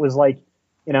 I mean, it was like,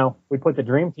 we put the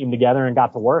dream team together and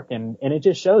got to work, and it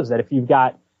just shows that if you've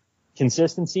got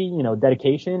consistency,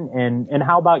 dedication, and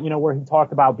how about, where he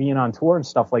talked about being on tour and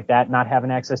stuff like that, not having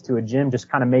access to a gym, just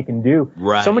kind of making do.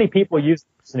 Right. So many people use it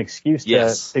as an excuse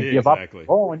to give up.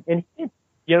 Oh, and he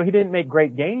didn't make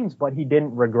great gains, but he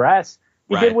didn't regress.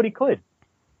 He did what he could.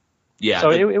 Yeah. So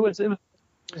it was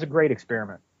a great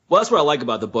experiment. Well, that's what I like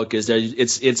about the book is that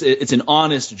it's an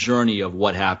honest journey of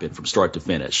what happened from start to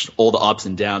finish, all the ups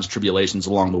and downs, tribulations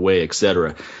along the way,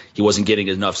 etc. He wasn't getting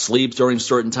enough sleep during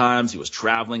certain times. He was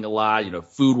traveling a lot.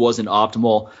 Food wasn't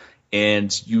optimal,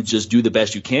 and you just do the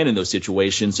best you can in those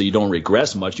situations so you don't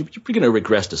regress much. You're going to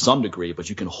regress to some degree, but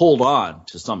you can hold on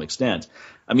to some extent.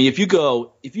 I mean, if you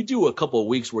do a couple of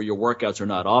weeks where your workouts are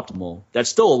not optimal, that's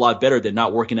still a lot better than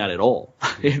not working out at all.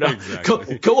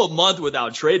 Exactly. Go a month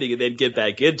without training and then get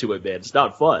back into it, man. It's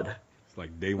not fun. It's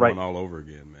like day one all over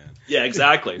again, man. Yeah,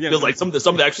 exactly. It feels like some of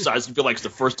the exercises you feel like it's the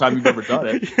first time you've ever done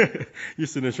it. You're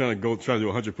sitting there trying to do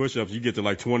 100 push-ups. You get to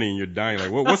like 20 and you're dying.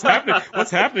 Like, what's happening?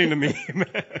 What's happening to me,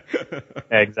 man?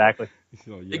 Exactly.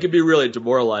 So, yeah. It can be really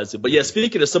demoralizing. But yeah,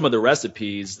 speaking of some of the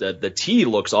recipes, the tea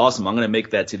looks awesome. I'm going to make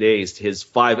that today. His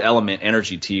 5-element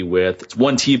energy tea it's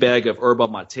 1 tea bag of yerba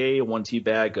mate, 1 tea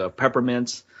bag of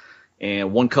peppermint,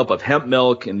 and 1 cup of hemp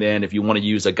milk. And then if you want to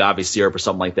use agave syrup or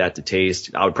something like that to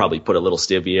taste, I would probably put a little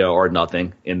stevia or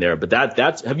nothing in there. But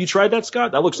have you tried that,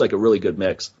 Scott? That looks like a really good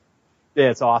mix.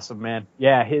 Yeah, it's awesome, man.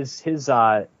 Yeah, he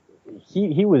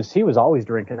was always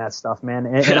drinking that stuff, man.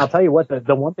 And I'll tell you what,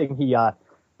 the one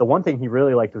thing he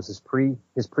really liked was his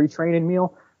pre-training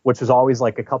meal, which was always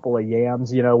like a couple of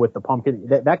yams, with the pumpkin.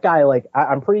 That guy, like,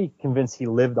 I'm pretty convinced he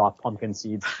lived off pumpkin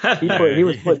seeds. He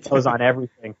was putting those on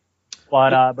everything.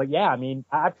 But yeah, I mean,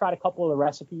 I've tried a couple of the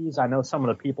recipes. I know some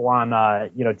of the people on,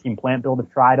 Team Plant Build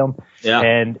have tried them. Yeah.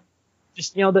 And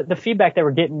just, the feedback they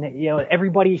were getting,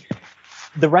 everybody,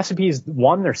 the recipes,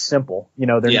 they're simple, they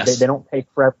don't take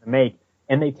forever to make,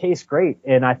 and they taste great.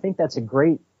 And I think that's a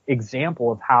great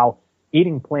example of how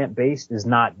eating plant-based is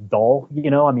not dull.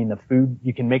 I mean, the food,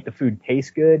 you can make the food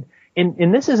taste good.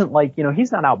 And this isn't like,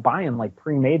 he's not out buying like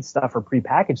pre-made stuff or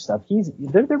pre-packaged stuff.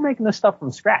 They're making this stuff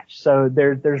from scratch. So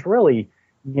there's really,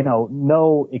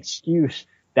 no excuse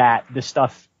that this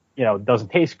stuff, doesn't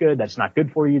taste good, that's not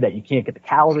good for you, that you can't get the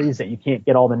calories, that you can't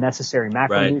get all the necessary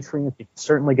macronutrients. Right. You can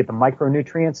certainly get the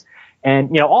micronutrients.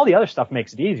 And, all the other stuff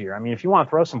makes it easier. I mean, if you want to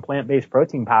throw some plant-based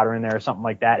protein powder in there or something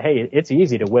like that, hey, it's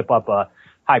easy to whip up a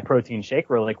high protein shake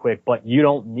really quick, but you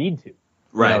don't need to,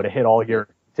 to hit all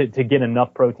to get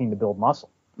enough protein to build muscle.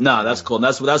 No, that's cool. And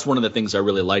that's one of the things I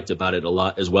really liked about it a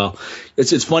lot as well.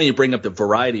 It's funny you bring up the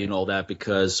variety and all that,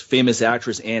 because famous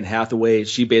actress Anne Hathaway,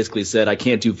 she basically said, I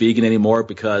can't do vegan anymore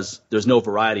because there's no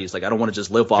variety. It's like, I don't want to just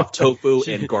live off tofu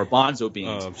and garbanzo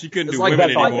beans. She couldn't do women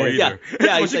anymore either.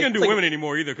 Yeah, well, she couldn't do women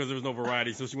anymore either because there was no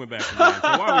variety, so she went back to men. So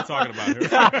why are we talking about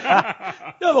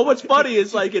her? No, but what's funny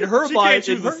is, like, in her she mind, can't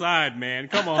choose a side, man.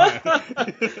 Come on.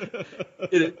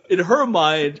 in her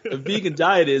mind, a vegan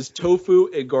diet is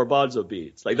tofu and garbanzo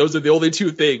beans. Like, those are the only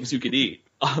two things you can eat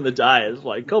on the diet. It's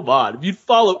like, come on. If you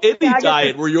follow any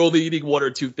diet where you're only eating one or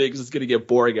two things, it's going to get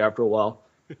boring after a while.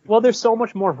 Well, there's so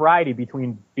much more variety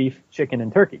between beef, chicken,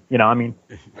 and turkey. You know, I mean.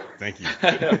 Thank you.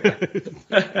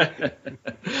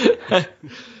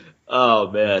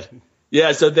 Oh, man.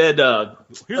 Yeah, so then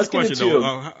here's a question, though.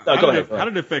 How go ahead. How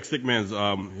did it affect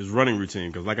Stickman's his running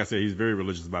routine? Because, like I said, he's very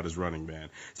religious about his running, man.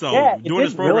 So doing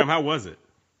this program, how was it?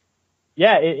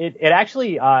 Yeah, it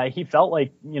actually, he felt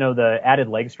like, you know, the added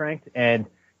leg strength and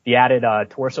the added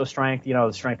torso strength, you know,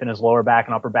 the strength in his lower back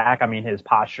and upper back. I mean, his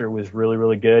posture was really,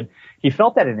 really good. He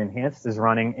felt that it enhanced his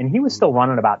running, and he was still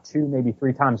running about 2, maybe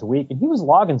 3 times a week, and he was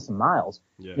logging some miles,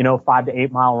 you know, 5 to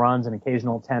 8 mile runs, an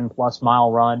occasional 10+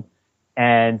 mile run.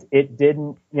 And it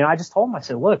didn't, you know, I just told him, I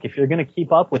said, look, if you're going to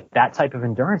keep up with that type of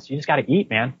endurance, you just got to eat,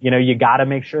 man. You know, you got to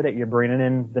make sure that you're bringing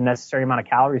in the necessary amount of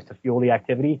calories to fuel the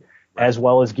activity, as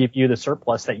well as give you the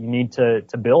surplus that you need to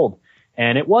build.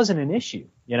 And it wasn't an issue.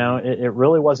 You know, it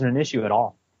really wasn't an issue at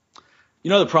all. You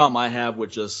know, the problem I have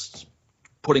with just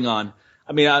putting on,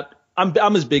 I mean,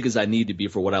 I'm as big as I need to be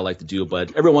for what I like to do,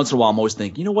 but every once in a while I'm always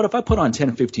thinking, you know what, if I put on 10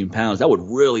 or 15 pounds, that would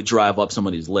really drive up some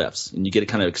of these lifts, and you get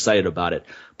kind of excited about it.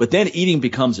 But then eating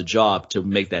becomes a job to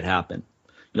make that happen.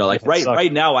 You know, like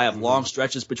right now I have long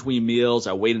stretches between meals.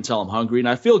 I wait until I'm hungry and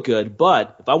I feel good.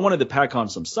 But if I wanted to pack on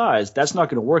some size, that's not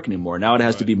going to work anymore. Now it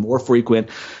has to be more frequent,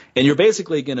 and you're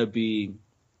basically going to be,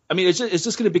 I mean, it's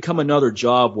just going to become another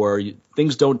job where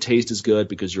things don't taste as good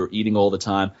because you're eating all the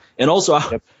time. And also,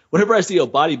 whenever I see a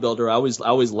bodybuilder, I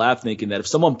always laugh thinking that if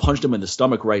someone punched him in the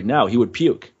stomach right now, he would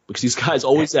puke, because these guys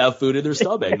always have food in their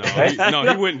stomach.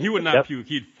 No, he wouldn't. He would not puke.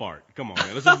 He'd fart. Come on,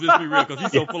 man. Let's just be real, because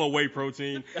he's so full of whey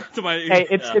protein. Hey,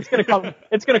 it's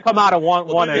gonna come out of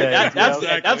one of it.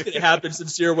 That's gonna happen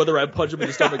sincere, whether I punch him in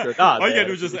the stomach or not. All you gotta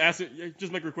do is just ask it.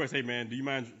 Just make a request. Hey, man, do you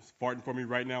mind farting for me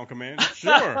right now on command?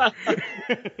 Sure.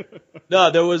 No,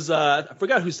 there was I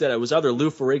forgot who said it. It was either Lou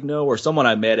Ferrigno or someone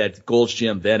I met at Gold's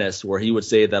Gym Venice, where he would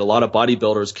say that a lot of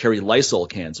bodybuilders carry Lysol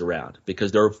cans around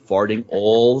because they're farting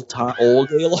all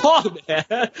day long,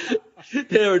 man.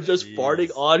 They're just farting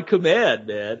on command,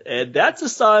 man. And that's a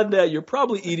sign that you're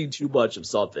probably eating too much of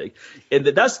something. And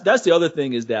that's the other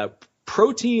thing, is that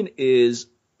protein is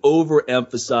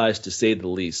overemphasized, to say the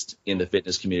least, in the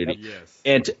fitness community. Yes.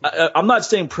 And I'm not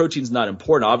saying protein's not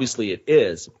important. Obviously it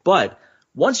is. But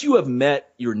once you have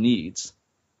met your needs,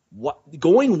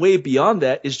 going way beyond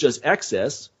that is just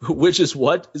excess, which is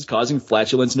what is causing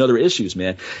flatulence and other issues,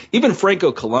 man. Even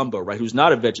Franco Columbo, right, who's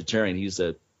not a vegetarian, he's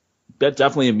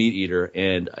definitely a meat eater,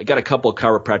 and I got a couple of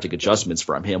chiropractic adjustments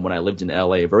from him when I lived in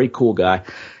LA. A very cool guy.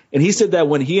 And he said that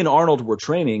when he and Arnold were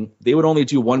training, they would only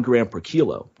do 1 gram per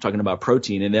kilo, talking about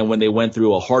protein. And then when they went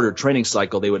through a harder training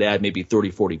cycle, they would add maybe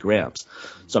 30, 40 grams.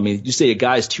 So, I mean, you say a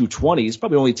guy's 220, he's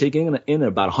probably only taking in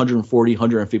about 140,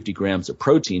 150 grams of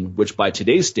protein, which by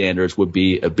today's standards would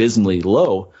be abysmally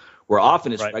low, where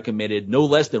often it's recommended no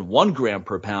less than 1 gram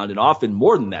per pound, and often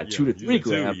more than that, 2 to 3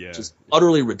 grams, which is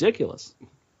utterly ridiculous.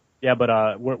 Yeah,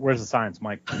 but where's the science,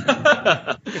 Mike?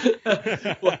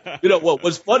 Well, you know,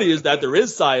 what's funny is that there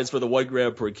is science for the 1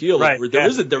 gram per kilo. Right,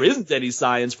 there isn't any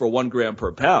science for 1 gram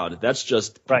per pound. That's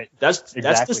just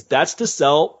that's to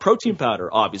sell protein powder.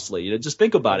 Obviously, you know, just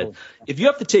think about it. If you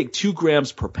have to take 2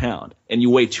 grams per pound and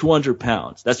you weigh 200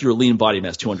 pounds, that's your lean body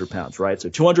mass, 200 pounds, right? So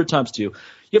 200 times 2, you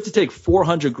have to take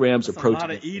 400 grams of protein. That's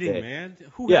a lot of eating, man.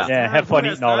 Have fun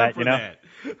eating all that, you know.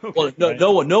 Well,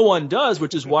 no one does,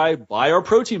 which is why buy our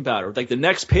protein powder. Like the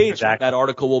next page of that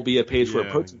article will be a page for a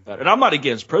protein powder. And I'm not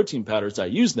against protein powders. I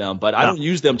use them, but I don't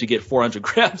use them to get 400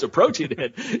 grams of protein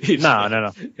in.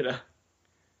 No. You know?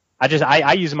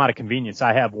 I use them out of convenience.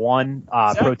 I have one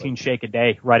protein shake a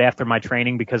day right after my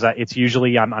training, because it's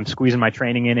usually I'm squeezing my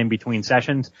training in between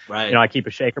sessions. Right. You know, I keep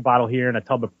a shaker bottle here and a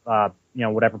tub of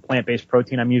whatever plant-based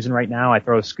protein I'm using right now. I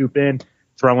throw a scoop in,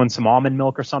 throw in some almond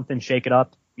milk or something, shake it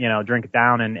up, you know, drink it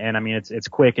down, and I mean it's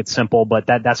quick, it's simple, but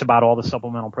that's about all the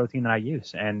supplemental protein that I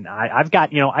use. And I've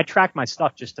got, you know, I tracked my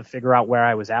stuff just to figure out where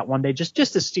I was at one day, just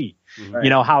to see, you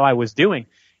know, how I was doing.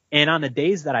 And on the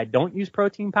days that I don't use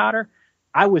protein powder,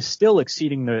 I was still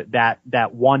exceeding that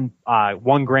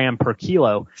 1 gram per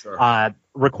kilo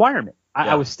requirement.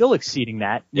 I was still exceeding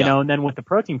that, you know, and then with the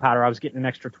protein powder, I was getting an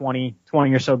extra 20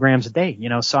 or so grams a day, you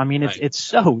know? So, I mean, it's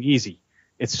so easy.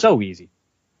 It's so easy.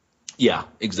 Yeah,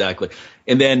 exactly.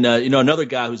 And then, another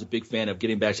guy who's a big fan of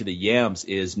getting back to the yams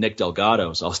is Nick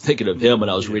Delgado. So I was thinking of him when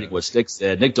I was reading what Stick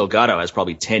said. Nick Delgado has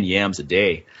probably 10 yams a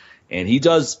day, and he's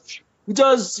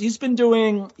been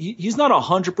doing, he's not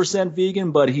 100%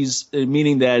 vegan, but he's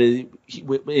meaning that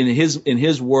in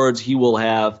his words, he will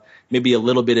have maybe a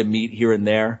little bit of meat here and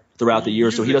there throughout the year.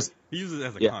 So he uses it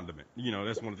as a condiment. You know,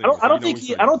 that's one of the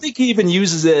things. I don't think he even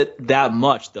uses it that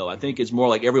much, though. I think it's more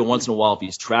like every once in a while if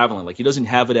he's traveling. Like, he doesn't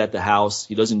have it at the house.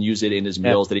 He doesn't use it in his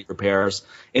meals that he prepares.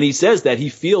 And he says that he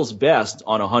feels best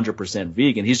on 100%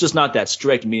 vegan. He's just not that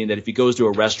strict, meaning that if he goes to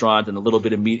a restaurant and a little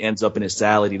bit of meat ends up in his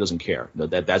salad, he doesn't care. You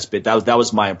know, that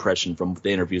was my impression from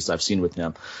the interviews I've seen with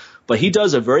him. But he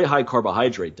does a very high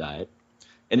carbohydrate diet.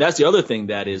 And that's the other thing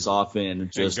that is often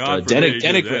just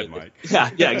denigrated.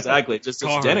 Yeah, exactly. Just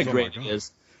denigrated is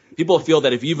people feel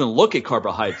that if you even look at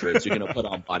carbohydrates, you're going to put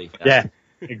on body fat. Yeah,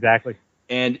 exactly.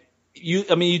 And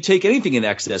you take anything in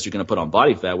excess, you're going to put on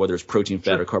body fat, whether it's protein,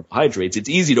 fat, or carbohydrates. It's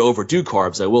easy to overdo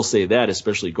carbs. I will say that,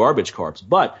 especially garbage carbs.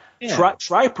 But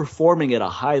try performing at a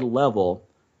high level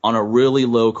on a really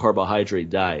low carbohydrate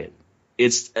diet.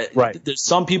 It's there's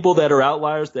some people that are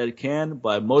outliers that can,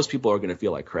 but most people are going to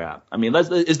feel like crap. I mean,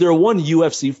 is there one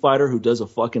UFC fighter who does a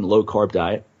fucking low carb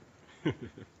diet?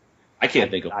 I can't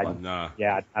think of one. Nah.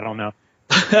 Yeah, I don't know.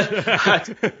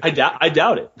 I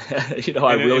doubt it.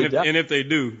 I really doubt it. And if they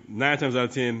do, 9 times out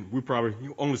of 10,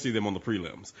 you only see them on the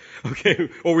prelims, okay?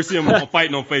 Or we see them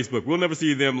fighting on Facebook. We'll never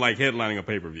see them like headlining a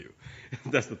pay-per-view.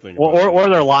 That's the thing. Or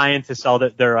they're lying to sell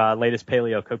their latest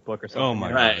paleo cookbook or something. Oh my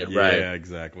God! Yeah,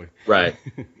 exactly. Right.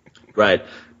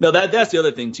 No, that's the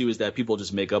other thing too, is that people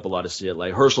just make up a lot of shit.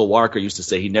 Like Herschel Walker used to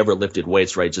say he never lifted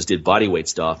weights, right? Just did body weight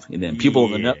stuff. And then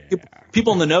people in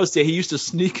the know say he used to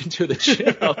sneak into the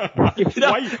gym. Why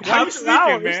you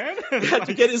sneaking, man?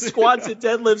 To get his squats and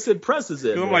deadlifts and presses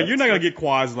in. I'm like, you're not gonna get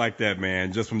quads like that,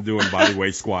 man, just from doing body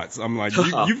weight squats. I'm like,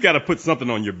 you've got to put something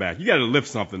on your back. You got to lift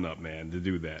something up, man, to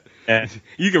do that.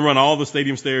 You can run all the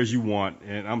stadium stairs you want,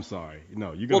 and I'm sorry,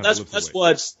 no, you're gonna.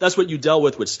 Well, that's what you dealt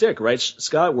with Stick, right,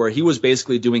 Scott? Where he was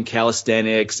basically doing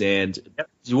calisthenics, and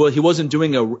he wasn't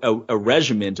doing a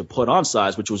regimen to put on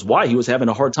size, which was why he was having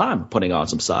a hard time putting on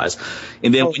some size.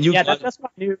 And then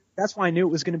that's why I knew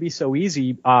it was going to be so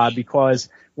easy, because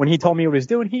when he told me what he was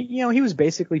doing, he was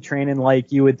basically training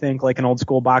like you would think like an old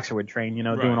school boxer would train, doing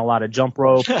a lot of jump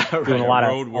rope, doing a lot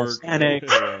of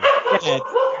calisthenics, doing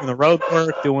the road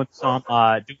work, doing some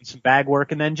bag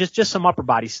work, and then just some upper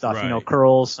body stuff,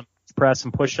 curls, some press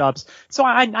and push-ups. So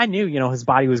I knew, his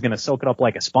body was going to soak it up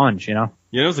like a sponge, Yeah,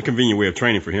 it was a convenient way of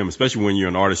training for him, especially when you're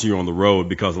an artist, you're on the road,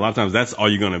 because a lot of times that's all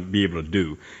you're going to be able to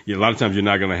do. A lot of times you're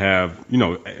not going to have,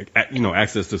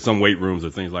 access to some weight rooms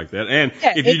or things like that. And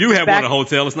if you do have one at a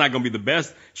hotel, it's not going to be the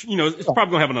best. It's probably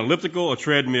going to have an elliptical, a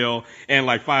treadmill, and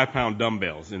like 5-pound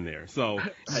dumbbells in there. So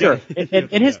sure.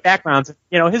 And his background's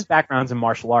in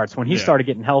martial arts. When he started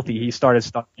getting healthy, he started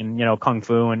stuck in, kung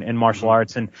fu and martial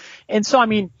arts. And so, I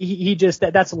mean, he just,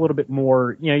 that's a little bit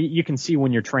more, you can see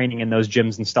when you're training in those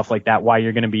gyms and stuff like that, why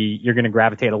you're going to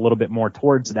gravitate a little bit more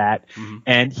towards that. Mm-hmm.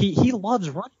 And he loves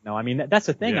running though. I mean, that's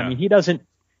the thing. Yeah. I mean, he doesn't,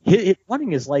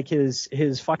 running is like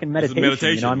his fucking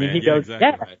meditation. I mean, he goes,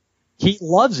 exactly. He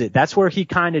loves it. That's where he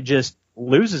kind of just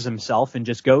loses himself and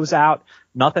just goes out.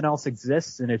 Nothing else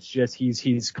exists. And it's just,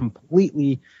 he's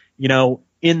completely,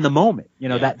 in the moment,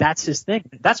 that's his thing.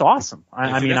 That's awesome.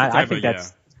 I think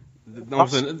that's, No,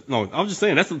 I was just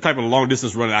saying that's the type of long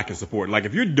distance running I can support. Like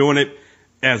if you're doing it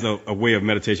as a way of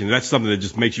meditation, that's something that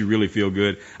just makes you really feel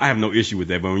good. I have no issue with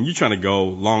that. But when you're trying to go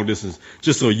long distance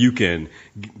just so you can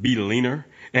be leaner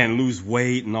and lose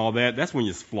weight and all that, that's when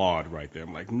you're flawed right there.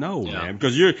 I'm like, no, man,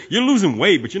 because you're losing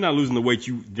weight, but you're not losing the weight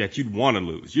that you'd want to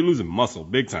lose. You're losing muscle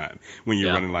big time when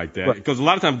you're running like that. Because a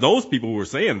lot of times those people who are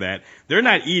saying that, they're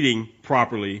not eating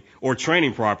properly or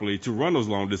training properly to run those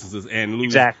long distances and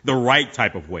lose the right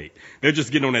type of weight. They're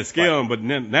just getting on that scale, but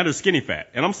now they're skinny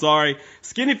fat. And I'm sorry,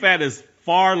 skinny fat is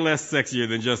far less sexier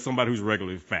than just somebody who's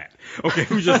regularly fat. Okay,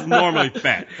 who's just normally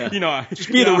fat.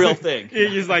 Just be the real thing.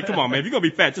 It's like, come on, man, if you're gonna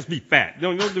be fat, just be fat.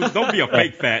 Don't be a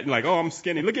fake fat. Like, oh, I'm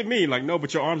skinny. Look at me. Like, no,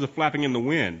 but your arms are flapping in the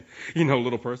wind.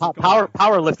 Little person.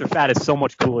 Power lifter fat is so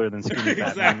much cooler than skinny fat.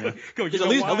 Exactly.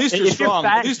 At least you're strong.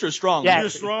 At least you're strong. Yeah, you're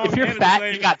strong. If you're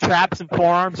fat, you got traps and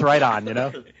forearms right on.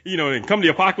 And come the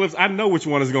apocalypse, I know which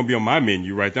one is gonna be on my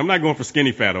menu right there. I'm not going for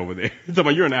skinny fat over there.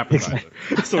 You're an appetizer.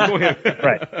 So go ahead.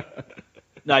 Right.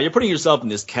 Now you're putting yourself in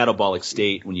this catabolic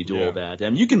state when you do all that.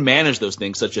 And you can manage those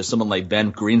things, such as someone like Ben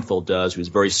Greenfield does, who's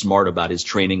very smart about his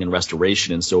training and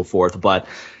restoration and so forth. But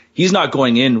he's not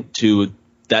going into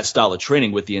that style of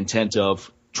training with the intent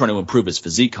of trying to improve his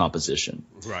physique composition.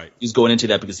 Right. He's going into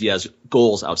that because he has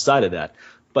goals outside of that.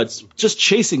 But just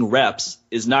chasing reps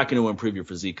is not going to improve your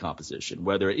physique composition.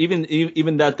 Whether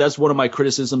even that's one of my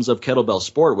criticisms of kettlebell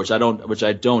sport, which I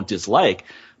don't dislike.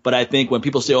 But I think when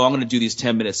people say, "Oh, I'm going to do these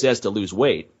 10-minute sets to lose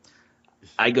weight,"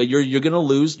 I go, "You're going to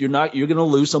lose. You're going to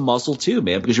lose some muscle too,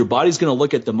 man, because your body's going to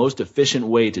look at the most efficient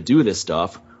way to do this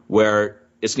stuff, where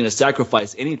it's going to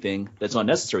sacrifice anything that's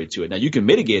unnecessary to it. Now, you can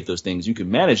mitigate those things. You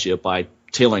can manage it by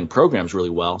tailoring programs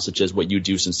really well, such as what you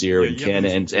do, Sincere, and Ken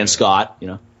and Scott. You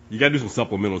know." You got to do some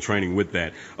supplemental training with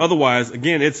that. Otherwise,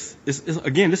 again, this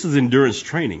is endurance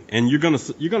training, and you're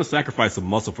gonna sacrifice some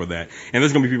muscle for that. And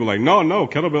there's gonna be people like, no,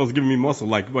 kettlebell's giving me muscle.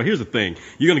 Like, well, here's the thing: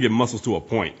 you're gonna get muscles to a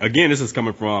point. Again, this is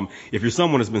coming from if you're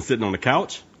someone that's been sitting on the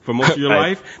couch for most of your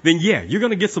life, then yeah, you're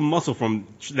gonna get some muscle from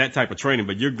that type of training,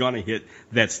 but you're gonna hit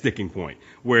that sticking point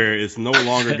where it's no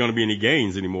longer gonna be any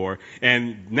gains anymore.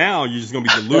 And now you're just gonna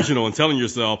be delusional and telling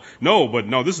yourself, no,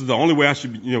 this is the only way I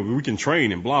should be, we can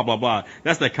train and blah, blah, blah.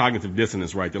 That's that cognitive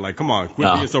dissonance right there. Like, come on,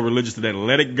 quit being so religious to that.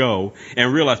 Let it go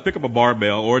and realize, pick up a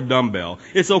barbell or a dumbbell.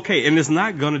 It's okay. And it's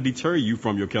not gonna deter you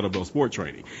from your kettlebell sport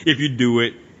training if you do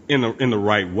it in the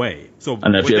right way. So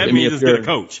what that means is get a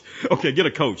coach. Okay, get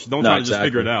a coach. Don't try to just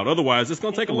figure it out. Otherwise, it's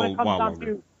going to take a little while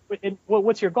longer.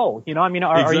 What's your goal? I mean,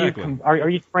 are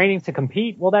you training to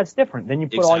compete? Well, that's different. Then you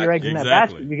put all your eggs in that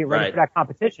basket. You get ready for that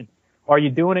competition. Or are you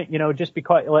doing it, just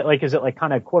because, like, is it like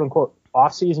kind of quote unquote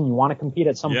off season? You want to compete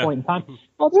at some point in time?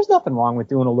 Well, there's nothing wrong with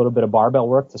doing a little bit of barbell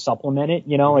work to supplement it.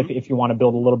 If you want to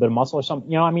build a little bit of muscle or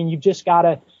something. I mean, you've just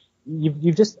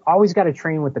always got to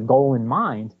train with the goal in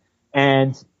mind.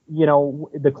 And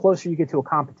the closer you get to a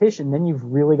competition, then you've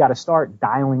really got to start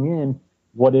dialing in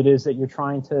what it is that you're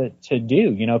trying to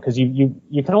do, because you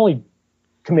can only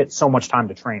commit so much time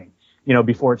to training,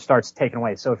 before it starts taking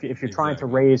away. So if you're trying to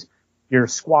raise your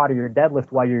squat or your deadlift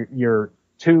while you're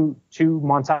two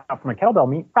months out from a kettlebell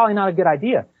meet, probably not a good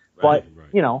idea. But,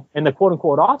 in the quote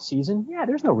unquote off season,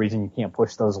 there's no reason you can't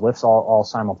push those lifts all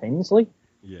simultaneously.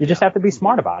 Yeah. You just have to be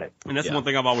smart about it. And that's one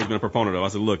thing I've always been a proponent of. I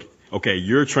said, look, okay,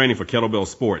 you're training for kettlebell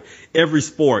sport. Every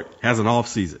sport has an off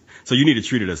season. So you need to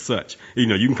treat it as such. You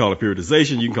can call it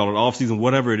periodization, you can call it off season,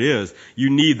 whatever it is.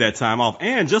 You need that time off.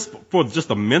 And just for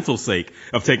the mental sake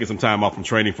of taking some time off from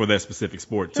training for that specific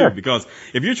sport too. Sure. Because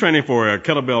if you're training for a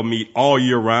kettlebell meet all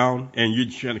year round and you're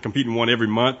trying to compete in one every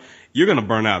month, you're going to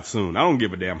burn out soon. I don't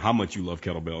give a damn how much you love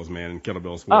kettlebells, man, and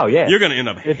kettlebell sport. Oh, yeah. You're going to end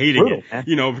up hating brutal,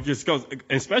 it, just because,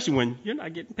 especially when you're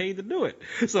not getting paid to do it.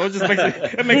 So it just makes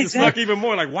it suck even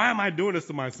more. Like, why am I doing this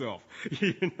to myself?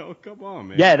 Come on,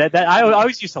 man. Yeah, I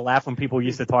always used to laugh when people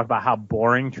used to talk about how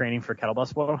boring training for kettlebell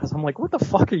sport was. I'm like, what the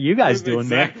fuck are you guys doing,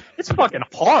 man? It's fucking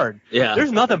hard. Yeah.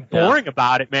 There's nothing boring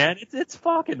about it, man. It's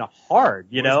fucking hard,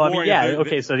 I mean,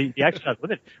 okay, so the exercise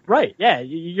with it. Right, yeah,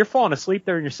 you're falling asleep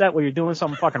there in your set while you're doing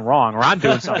something fucking wrong. Or I'm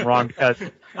doing something wrong because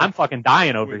I'm fucking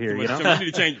dying over here, You need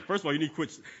to change. First of all, you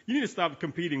need to stop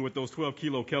competing with those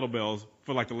 12-kilo kettlebells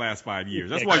for like the last 5 years.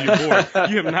 That's why you're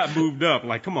bored. You have not moved up.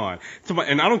 Like, come on.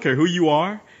 And I don't care who you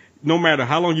are, no matter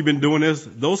how long you've been doing this,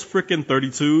 those freaking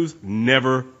 32s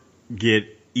never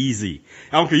get easy.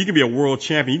 I don't care. You can be a world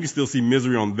champion. You can still see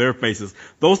misery on their faces.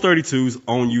 Those 32s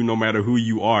own you no matter who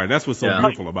you are. And that's what's so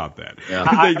beautiful about that.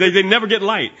 Yeah. They never get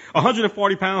light.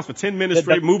 140 pounds for 10 minutes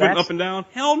straight, moving up and down.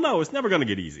 Hell no. It's never going to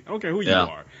get easy. I don't care who you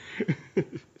are.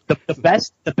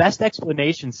 The best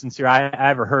explanation, Sincere, I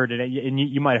ever heard, and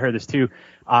you might have heard this too.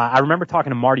 I remember talking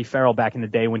to Marty Farrell back in the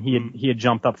day when he had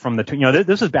jumped up from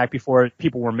this was back before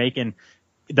people were making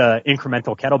the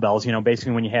incremental kettlebells,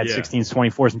 basically when you had 16s,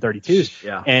 24s, and 32s.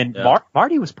 Yeah. And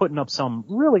Marty was putting up some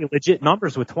really legit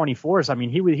numbers with 24s. I mean,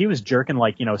 he was jerking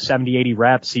 70, 80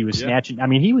 reps. He was snatching. I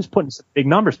mean, he was putting some big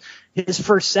numbers. His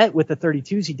first set with the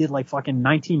 32s, he did fucking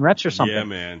 19 reps or something. Yeah,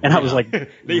 man. And I was like,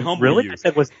 they humble really? you. I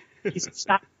said, he said,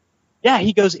 stop. Yeah,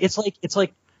 he goes, it's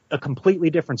like a completely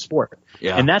different sport.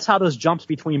 Yeah. And that's how those jumps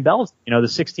between bells, the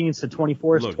 16s to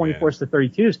 24s, 24s to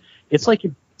 32s, it's like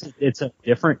it's a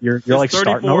different. You're like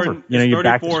starting over. You're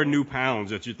 34 new pounds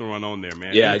that you're throwing on there,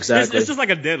 man. Yeah, exactly. It's just like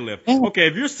a deadlift. Okay,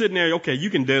 if you're sitting there, you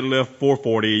can deadlift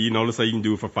 440. Let's say you can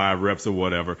do it for 5 reps or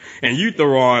whatever, and you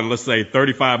throw on, let's say,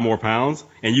 35 more pounds,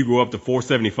 and you go up to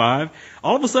 475.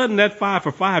 All of a sudden, that 5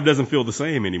 for 5 doesn't feel the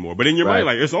same anymore. But in your mind,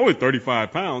 it's only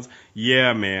 35 pounds.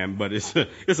 Yeah, man, but it's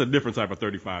a different type of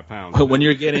 35 pounds. But when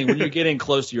you're getting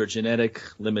close to your genetic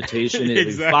limitation,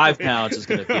 exactly. 5 pounds is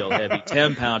going to feel heavy.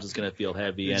 10 pounds is going to feel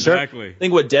heavy. And exactly. I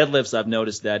think with deadlifts, I've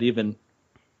noticed that even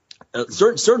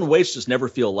certain weights just never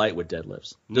feel light with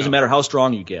deadlifts. It doesn't matter how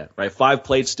strong you get, right? 5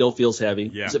 plates still feels heavy.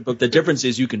 Yeah. But the difference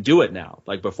is you can do it now.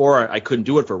 Like before, I couldn't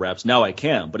do it for reps. Now I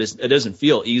can, but it doesn't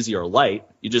feel easy or light.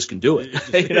 You just can do it.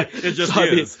 It just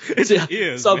is.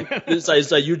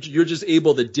 It's like you're just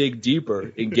able to dig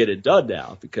deeper and get it done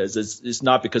now, because it's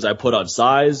not because I put on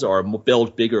size or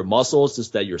build bigger muscles. It's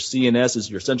just that your CNS,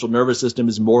 your central nervous system,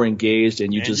 is more engaged,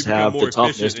 and you just have the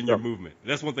toughness in your movement.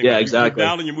 That's one thing. Yeah, exactly. You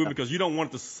dial in your movement because you don't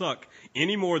want it to suck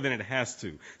any more than it has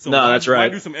to. So no, that's right. Why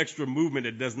do some extra movement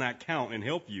that does not count and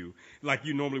help you, like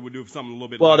you normally would do something a little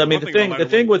bit. Well, I mean, the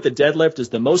thing with the deadlift is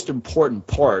the most important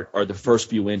part are the first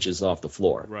few inches off the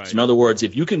floor. Right. So in other words,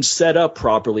 if you can set up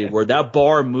properly where that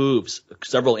bar moves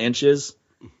several inches,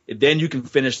 then you can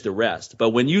finish the rest.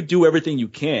 But when you do everything you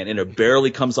can and it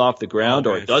barely comes off the ground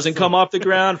or it doesn't come off the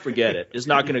ground, forget it. It's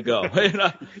not going to go. You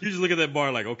just look at that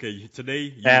bar like, okay,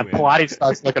 today. Pilates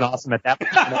starts looking awesome at that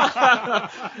point.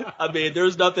 I mean,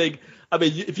 there's nothing. I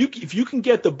mean, if you can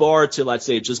get the bar to, let's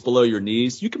say, just below your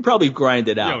knees, you can probably grind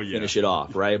it out, finish it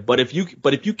off, right? But if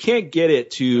you can't get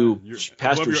it to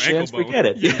past your shins, forget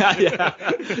it.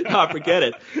 No, forget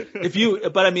it.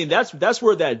 But I mean, that's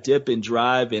where that dip and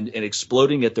drive and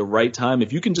exploding at the right time.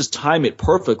 If you can just time it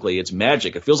perfectly, it's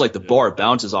magic. It feels like the bar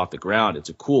bounces off the ground. It's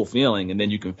a cool feeling, and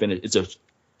then you can finish. It's a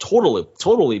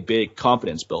totally big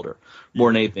confidence builder more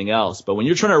than anything else. But when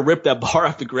you're trying to rip that bar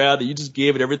off the ground and you just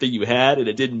gave it everything you had and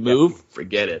it didn't move,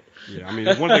 forget it. Yeah, I mean,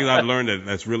 one thing I've learned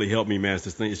that's really helped me master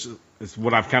this thing is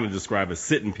what I've kind of described as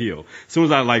sit and peel. As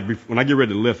soon as when I get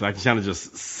ready to lift, I can kind of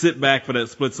just sit back for that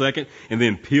split second and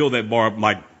then peel that bar up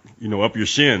up your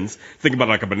shins. Think about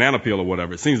it like a banana peel or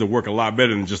whatever. It seems to work a lot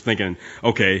better than just thinking,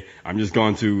 okay, I'm just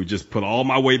going to just put all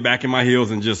my weight back in my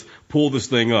heels and just pull this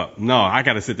thing up. No, I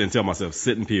got to sit there and tell myself,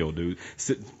 sit and peel, dude.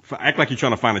 Act like you're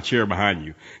trying to find a chair behind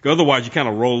you. Because otherwise, you kind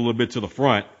of roll a little bit to the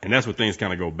front, and that's where things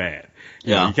kind of go bad.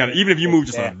 Yeah. You kind of, even if you move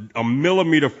just a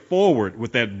millimeter forward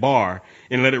with that bar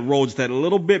and let it roll just that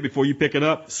little bit before you pick it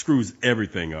up, screws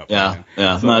everything up. Yeah, man.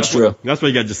 yeah, So that's true. That's why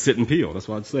you got to just sit and peel. That's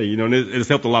what I'd say. And it's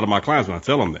helped a lot of my clients when I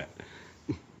tell them that.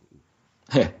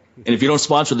 Hey, and if you don't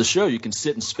sponsor the show, you can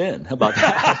sit and spin. How about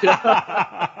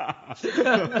that?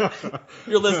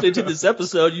 You're listening to this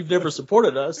episode. You've never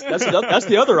supported us. That's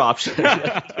the other option.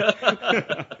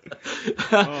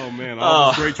 Oh man,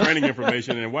 all this great training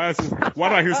information, and why do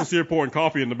I hear Sincere pouring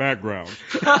coffee in the background?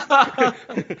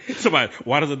 Somebody,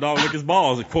 why does a dog lick his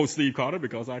balls? And quote Steve Carter,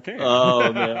 because I can.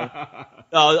 Oh man,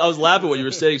 I was laughing when you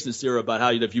were saying, Sincere, about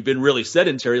how if you've been really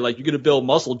sedentary, like you're going to build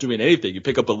muscle doing anything. You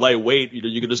pick up a light weight,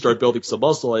 you're going to start building some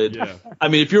muscle. And, I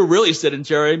mean, if you're really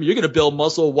sedentary, you're going to build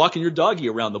muscle walking your doggy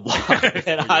around the block.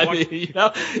 And I mean,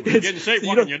 get in shape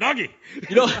walking your doggy.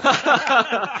 You don't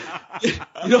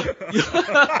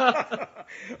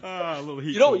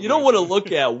want to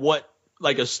look at what,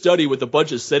 like a study with a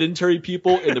bunch of sedentary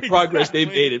people and the progress they've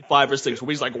made in 5 or 6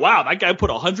 weeks. Like, wow, that guy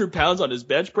put 100 pounds on his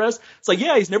bench press. It's like,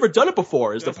 yeah, he's never done it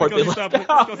before. Is the part they left out.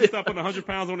 Because he stopped putting 100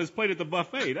 pounds on his plate at the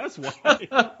buffet. That's why.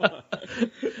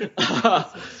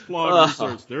 Flawed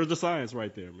research. There's the science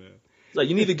right there, man. So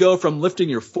you need to go from lifting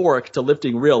your fork to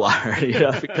lifting real iron,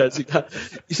 because you go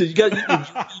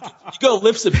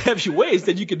lift some heavy weights,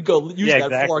 then you can go use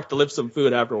that fork to lift some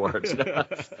food afterwards.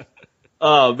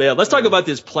 Oh man, let's talk about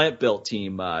this plant-built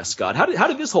team, Scott. How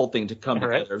did this whole thing come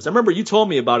together? Because I remember you told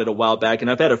me about it a while back,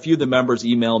 and I've had a few of the members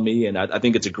email me, and I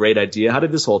think it's a great idea. How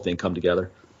did this whole thing come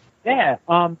together? Yeah,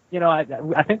 I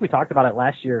think we talked about it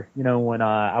last year, when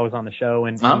I was on the show,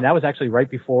 and that was actually right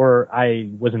before I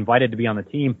was invited to be on the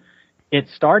team. It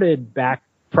started back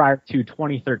prior to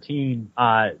 2013.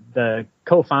 The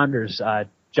co-founders,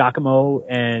 Giacomo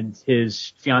and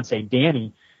his fiancee,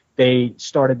 Danny, they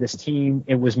started this team.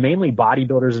 It was mainly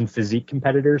bodybuilders and physique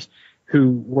competitors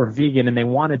who were vegan, and they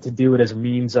wanted to do it as a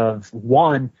means of,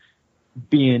 one,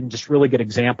 being just really good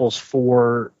examples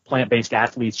for plant-based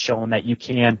athletes, showing that you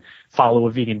can follow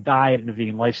a vegan diet and a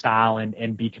vegan lifestyle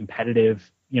and be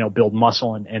competitive, build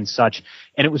muscle and such.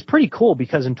 And it was pretty cool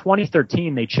because in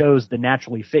 2013, they chose the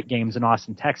Naturally Fit Games in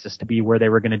Austin, Texas to be where they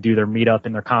were going to do their meetup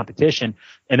and their competition.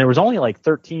 And there was only like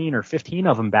 13 or 15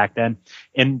 of them back then.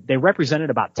 And they represented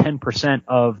about 10%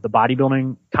 of the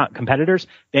bodybuilding competitors.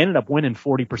 They ended up winning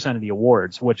 40% of the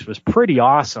awards, which was pretty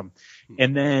awesome.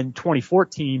 And then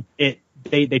 2014,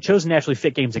 they chose Naturally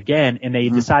Fit Games again, and they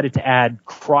decided to add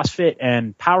CrossFit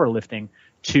and powerlifting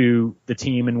to the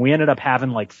team. And we ended up having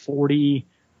like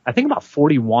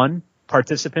 41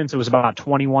 participants. It was about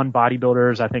 21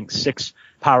 bodybuilders, I think 6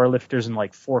 powerlifters and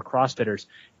like 4 CrossFitters.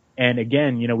 And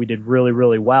again, we did really,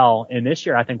 really well. And this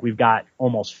year, I think we've got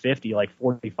almost 50, like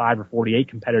 45 or 48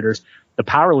 competitors. the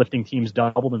powerlifting team's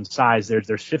doubled in size.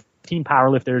 There's 15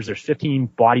 powerlifters, there's 15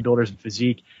 bodybuilders in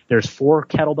physique, there's 4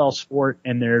 kettlebell sport,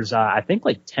 and there's I think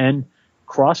like 10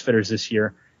 CrossFitters this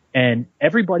year. And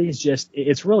everybody's just,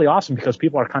 it's really awesome because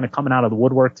people are kind of coming out of the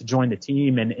woodwork to join the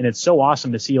team. And it's so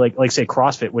awesome to see, like say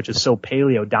CrossFit, which is so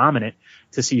paleo dominant,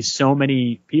 to see so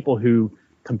many people who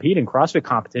compete in CrossFit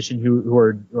competition who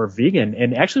are vegan.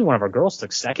 And actually one of our girls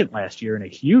took second last year in a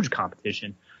huge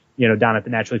competition, down at the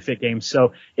Naturally Fit Games.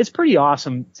 So it's pretty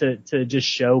awesome to just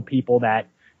show people that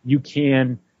you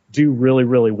can do really,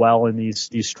 really well in these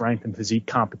strength and physique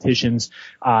competitions,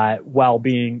 while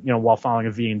following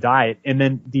a vegan diet. And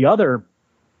then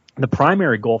the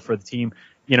primary goal for the team,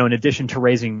 in addition to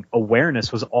raising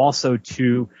awareness, was also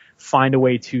to find a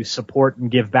way to support and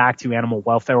give back to animal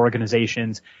welfare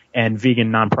organizations and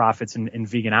vegan nonprofits and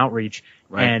vegan outreach.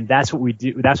 Right. And that's what we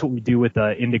do. That's what we do with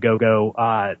the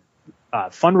Indiegogo,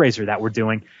 fundraiser that we're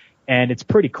doing. And it's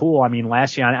pretty cool. I mean,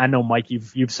 last year, I know, Mike,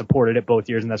 you've supported it both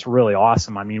years, and that's really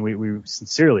awesome. I mean, we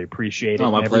sincerely appreciate it,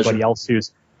 and everybody else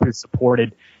who's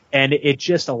supported. And it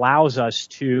just allows us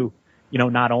to,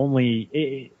 not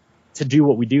only to do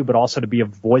what we do, but also to be a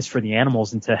voice for the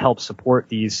animals and to help support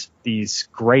these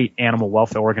great animal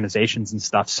welfare organizations and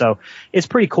stuff. So it's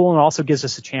pretty cool, and also gives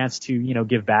us a chance to,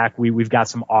 give back. We've got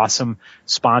some awesome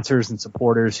sponsors and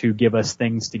supporters who give us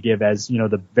things to give as,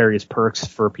 the various perks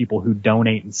for people who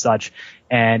donate and such.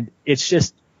 And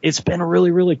it's been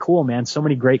really, really cool, man. So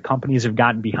many great companies have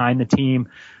gotten behind the team,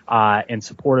 and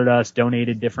supported us,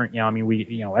 donated different,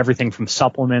 everything from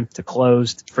supplements to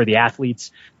clothes for the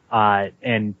athletes,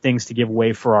 and things to give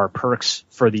away for our perks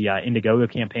for the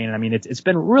Indiegogo campaign. And I mean, it's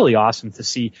been really awesome to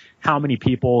see how many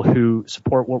people who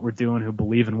support what we're doing, who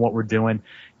believe in what we're doing.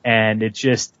 And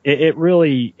it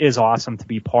really is awesome to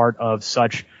be part of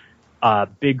such a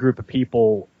big group of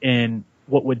people in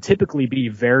what would typically be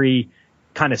very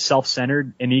kind of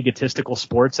self-centered and egotistical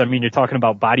sports. I mean, you're talking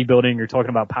about bodybuilding, you're talking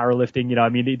about powerlifting, I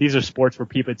mean, these are sports where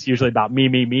it's usually about me,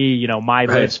 my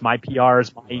lifts, my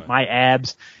PRs, my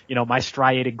abs, my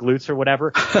striated glutes or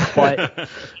whatever. But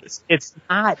it's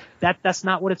not, that's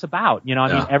not what it's about.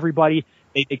 I mean, everybody,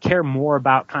 they care more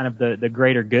about kind of the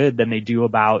greater good than they do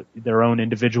about their own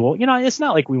individual. It's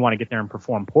not like we want to get there and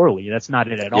perform poorly. That's not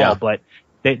it at all, but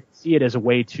they see it as a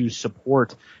way to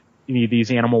support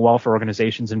these animal welfare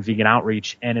organizations and vegan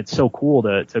outreach. And it's so cool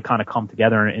to kind of come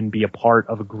together and be a part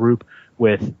of a group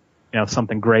with,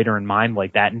 something greater in mind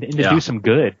like that, and to do some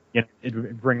good,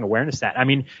 bring awareness to that. I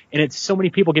mean, and it's so many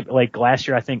people get, like last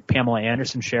year, I think Pamela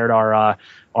Anderson shared our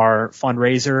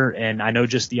fundraiser. And I know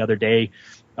just the other day,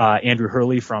 Andrew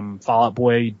Hurley from Fall Out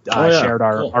Boy, shared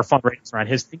our fundraiser on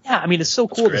his thing. Yeah. I mean, it's so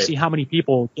cool to see how many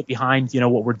people get behind,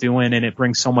 what we're doing, and it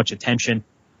brings so much attention.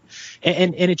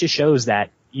 And it just shows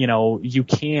that, you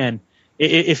can,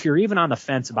 if you're even on the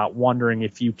fence about wondering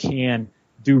if you can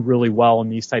do really well in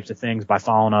these types of things by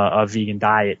following a vegan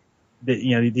diet,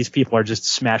 these people are just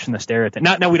smashing the stereotype.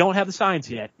 Now we don't have the science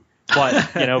yet, but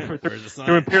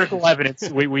through empirical evidence,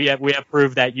 we have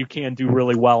proved that you can do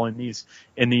really well in these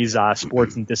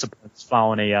sports and disciplines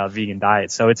following a vegan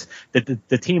diet. So it's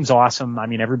the team's awesome. I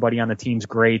mean, everybody on the team's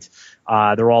great.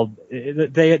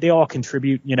 They all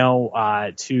contribute,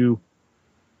 to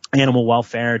animal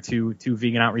welfare, to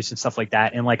vegan outreach and stuff like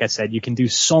that. And like I said, you can do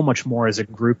so much more as a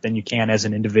group than you can as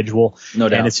an individual. No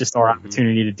doubt. And it's just our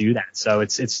opportunity to do that. So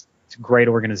it's a great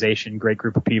organization, great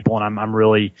group of people, and I'm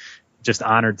really just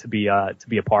honored to be a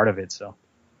part of it. So.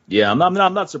 Yeah, I'm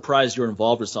not surprised you're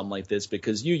involved with something like this,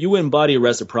 because you embody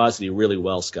reciprocity really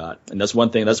well, Scott. And that's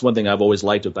one thing I've always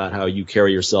liked about how you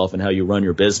carry yourself and how you run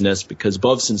your business, because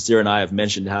both Sincere and I have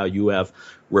mentioned how you have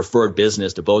referred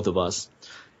business to both of us.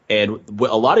 And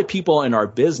a lot of people in our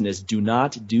business do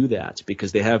not do that,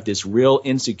 because they have this real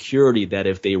insecurity that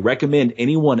if they recommend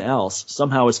anyone else,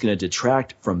 somehow it's going to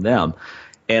detract from them.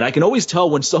 And I can always tell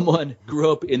when someone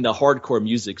grew up in the hardcore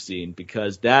music scene,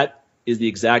 because that is the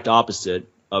exact opposite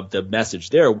of the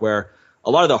message there, where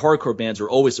a lot of the hardcore bands are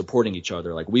always supporting each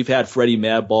other. Like, we've had Freddie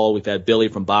Madball, we've had Billy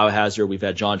from Biohazard, we've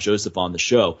had John Joseph on the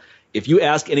show. If you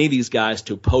ask any of these guys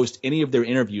to post any of their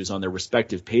interviews on their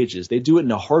respective pages, they do it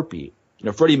in a heartbeat.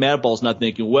 Freddie Madball's not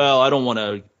thinking, well, I don't want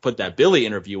to put that Billy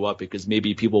interview up because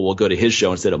maybe people will go to his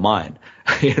show instead of mine.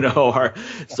 Or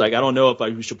it's like, I don't know if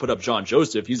I should put up John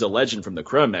Joseph. He's a legend from the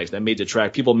Cro-Mags. That may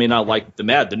detract. People may not like the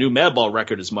new Madball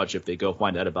record as much if they go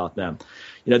find out about them.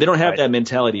 They don't have that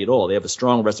mentality at all. They have a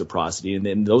strong reciprocity, and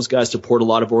then those guys support a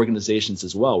lot of organizations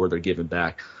as well where they're giving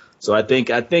back. So I think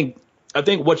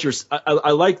what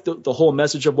I like the whole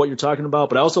message of what you're talking about,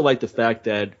 but I also like the fact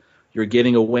that you're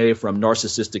getting away from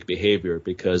narcissistic behavior,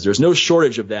 because there's no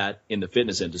shortage of that in the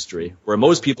fitness industry, where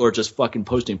most people are just fucking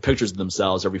posting pictures of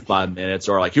themselves every 5 minutes,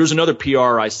 or like, here's another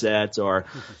PR I set, or,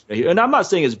 and I'm not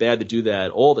saying it's bad to do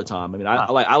that all the time. I mean,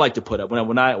 I like to put up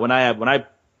when I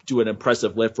do an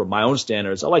impressive lift from my own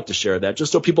standards, I like to share that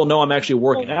just so people know I'm actually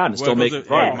working out and still making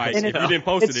progress. If you didn't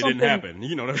post it didn't happen.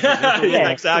 You know, that's yeah,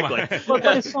 exactly.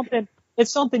 But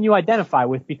it's something you identify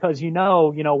with, because you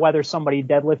know whether somebody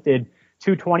deadlifted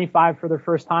 225 for their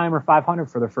first time or 500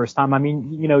 for their first time. I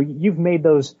mean, you've made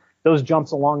those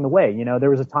jumps along the way. There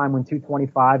was a time when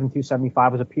 225 and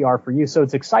 275 was a PR for you. So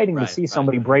it's exciting to see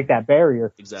somebody break that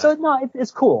barrier. Exactly. So no, it's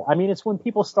cool. I mean, it's when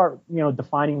people start,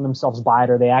 defining themselves by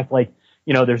it, or they act like,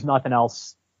 there's nothing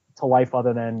else to life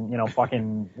other than,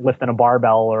 fucking lifting a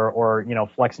barbell or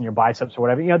flexing your biceps or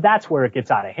whatever. That's where it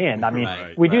gets out of hand. I mean,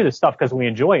 we do this stuff because we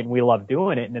enjoy it and we love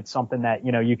doing it. And it's something that,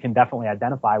 you can definitely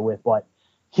identify with. But,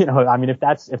 I mean, if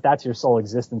that's your sole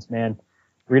existence, man,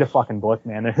 read a fucking book,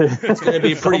 man. It's going to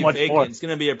be pretty vacant. It's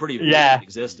going to be a pretty vacant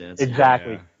existence.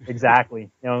 Exactly.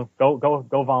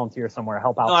 Go volunteer somewhere,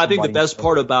 help out. No, I think the best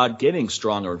part about getting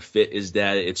stronger and fit is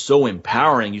that it's so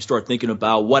empowering. You start thinking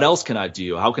about, what else can I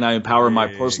do? How can I empower my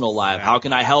personal life? How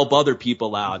can I help other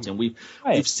people out? And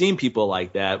we've seen people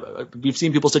like that. We've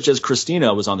seen people such as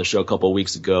Christina was on the show a couple of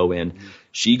weeks ago, and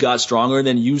she got stronger and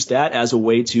then used that as a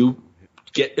way to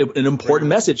get an important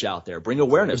message out there, bring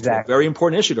awareness to a very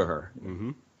important issue to her.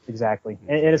 Mm-hmm. Exactly.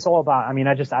 And it's all about, I mean,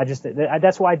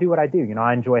 that's why I do what I do.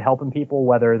 I enjoy helping people,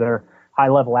 whether they're high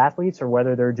level athletes or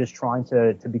whether they're just trying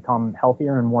to become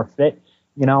healthier and more fit.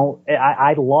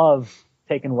 I love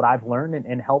taking what I've learned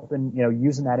and helping,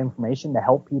 using that information to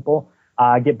help people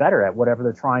get better at whatever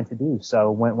they're trying to do.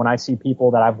 So when I see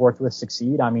people that I've worked with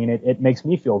succeed, I mean, it makes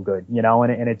me feel good,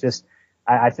 and it just,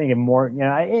 I think it more,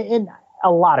 and a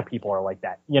lot of people are like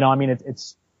that. I mean,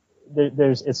 it's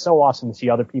so awesome to see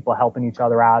other people helping each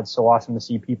other out. It's so awesome to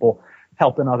see people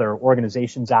helping other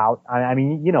organizations out. I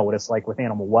mean, what it's like with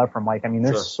Animal Welfare, Mike. I mean,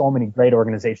 there's so many great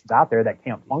organizations out there that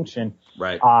can't function,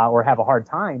 or have a hard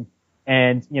time.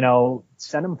 And,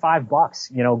 send them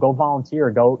 $5, go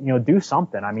volunteer, go, do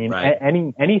something. I mean,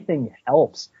 anything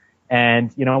helps.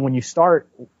 And, when you start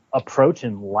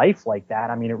approaching life like that,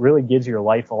 I mean, it really gives your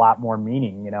life a lot more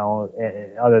meaning,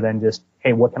 other than just,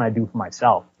 hey, what can I do for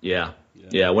myself? Yeah,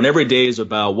 when every day is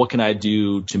about what can I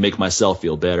do to make myself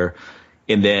feel better.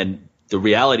 And then the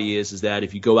reality is that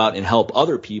if you go out and help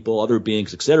other people, other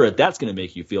beings, etc., that's going to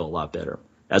make you feel a lot better,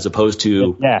 as opposed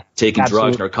to taking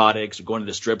drugs, narcotics, or going to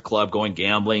the strip club, going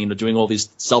gambling, doing all these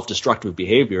self-destructive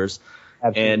behaviors.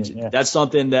 Absolutely, and that's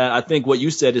something that I think what you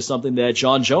said is something that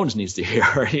John Jones needs to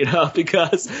hear,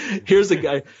 because here's a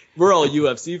guy, we're all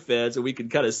UFC fans, and we can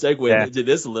kind of segue into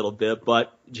this a little bit,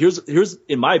 but here's,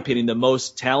 in my opinion, the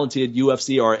most talented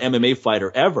UFC or MMA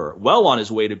fighter ever, well on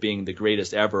his way to being the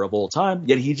greatest ever of all time,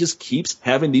 yet he just keeps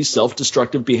having these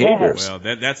self-destructive behaviors. Well,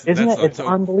 that's it's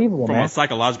unbelievable, from man. a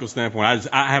psychological standpoint,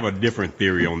 I have a different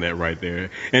theory on that right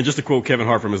there. And just to quote Kevin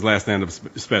Hart from his last stand-up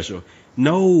special,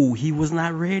 no, he was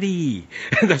not ready.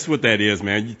 That's what that is,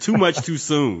 man. Too much too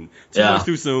soon. Too much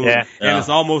too soon. And it's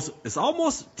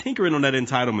almost tinkering on that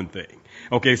entitlement thing.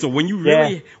 Okay, so when you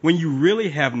really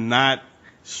have not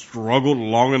struggled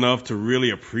long enough to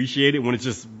really appreciate it, when it's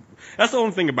just, that's the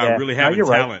only thing about really having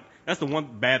talent. Right. That's the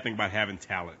one bad thing about having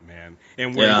talent, man.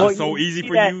 And when it's so easy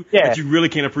for you that you really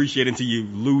can't appreciate it until you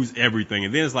lose everything.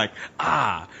 And then it's like,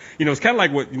 it's kind of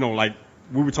like what, like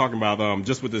we were talking about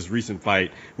just with this recent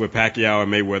fight with Pacquiao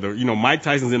and Mayweather. Mike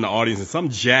Tyson's in the audience and some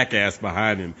jackass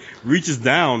behind him reaches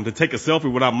down to take a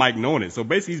selfie without Mike knowing it. So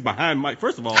basically he's behind Mike.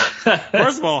 First of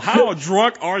all, how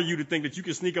drunk are you to think that you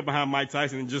can sneak up behind Mike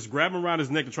Tyson and just grab him around his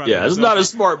neck and try to it's not a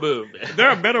smart move. There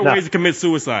are better ways to commit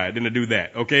suicide than to do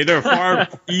that. Okay, there are far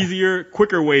easier,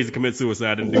 quicker ways to commit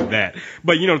suicide than to do that.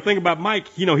 But the thing about Mike,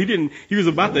 he was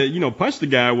about to punch the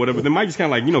guy or whatever. Then Mike just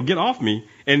kind of like, get off me.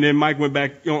 And then Mike went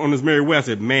back on his merry way. I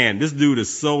said, man, this dude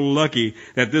is so lucky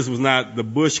that this was not the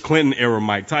Bush-Clinton era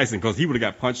Mike Tyson, because he would have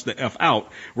got punched the F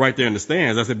out right there in the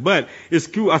stands. I said, but it's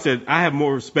cool. I said, I have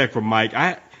more respect for Mike.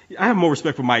 I have more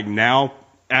respect for Mike now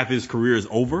after his career is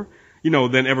over,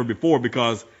 than ever before,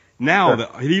 because now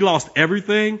that he lost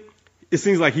everything, it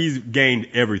seems like he's gained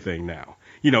everything now.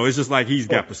 It's just like he's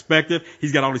got perspective.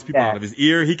 He's got all these people out of his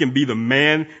ear. He can be the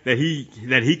man that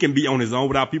he can be on his own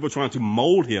without people trying to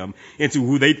mold him into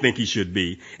who they think he should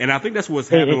be. And I think that's what's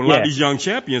happening with a lot of these young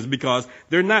champions, because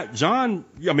they're not John.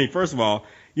 I mean, first of all,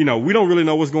 we don't really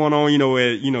know what's going on,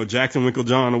 at, Jackson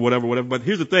Winklejohn or whatever. But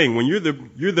here's the thing. When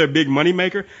you're their big money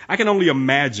maker, I can only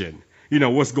imagine,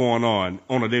 what's going on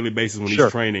a daily basis when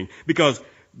he's training, because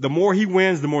the more he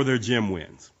wins, the more their gym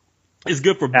wins. It's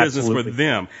good for business Absolutely. for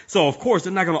them. So of course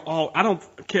they're not going to I don't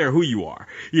care who you are.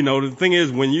 The thing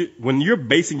is when you're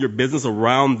basing your business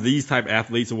around these type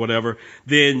athletes or whatever,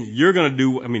 then you're going to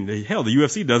do, the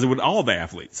UFC does it with all the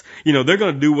athletes. They're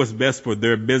going to do what's best for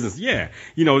their business. Yeah.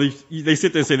 They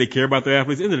sit there and say they care about their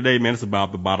athletes. At the end of the day, man, it's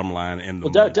about the bottom line and the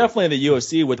money. Definitely in the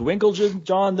UFC with Winklejohn,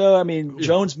 John, though,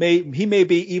 Jones may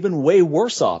be even way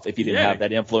worse off if he didn't have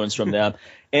that influence from them.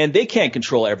 And they can't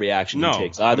control every action he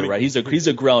takes either, right? He's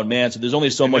a grown man, so there's only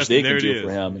so much they can do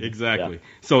for him. Exactly. Yeah.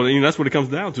 So that's what it comes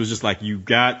down to. It's just like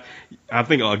I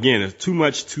think again, it's too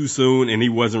much too soon, and he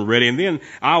wasn't ready. And then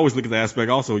I always look at the aspect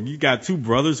also. You got two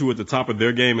brothers who are at the top of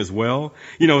their game as well.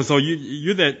 So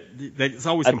you're that's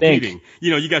always competing.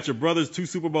 You got your brothers, 2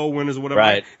 Super Bowl winners or whatever.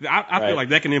 Right. I feel like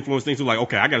that can influence things too. Like,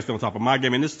 okay, I got to stay on top of my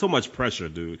game, and there's so much pressure,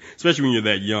 dude. Especially when you're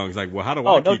that young. It's like, well, how do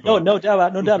I keep up? No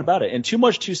doubt about it. And too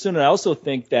much too soon. And I also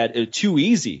think that too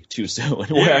easy too soon.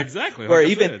 Exactly. Where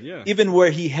even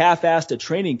where he half-assed a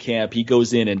training camp, he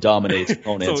goes in and dominates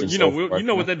opponents. So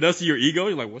what that does to your ego.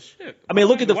 You're like, well, shit.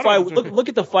 Look at the fight. Look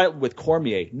at the fight with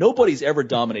Cormier. Nobody's ever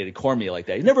dominated Cormier like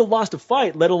that. He never lost a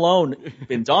fight, let alone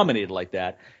been dominated like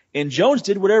that. And Jones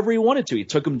did whatever he wanted to. He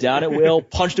took him down at will,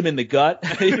 punched him in the gut,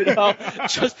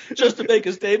 just to make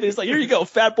a statement. He's like, here you go,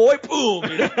 fat boy, boom,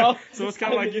 So it's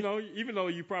kind of like, even though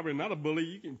you're probably not a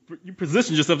bully, you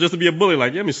position yourself just to be a bully.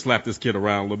 Like, let me slap this kid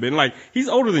around a little bit. And like, he's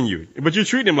older than you, but you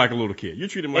treat him like a little kid. You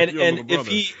treat him like your little brother.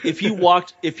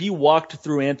 If he walked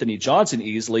through Anthony Johnson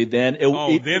easily, then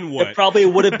it probably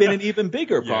would have been an even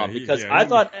bigger problem because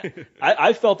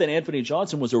I felt that Anthony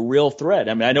Johnson was a real threat.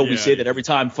 I know we say that every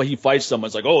time he fights someone,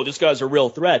 it's like, oh, this guy's a real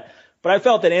threat. But I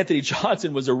felt that Anthony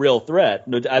Johnson was a real threat.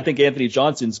 I think Anthony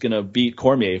Johnson's going to beat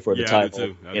Cormier for the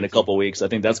title in a couple weeks. I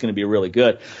think that's going to be really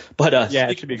good. But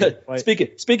it should be a good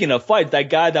fight. Speaking of fights,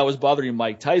 that guy that was bothering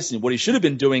Mike Tyson, what he should have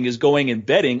been doing is going and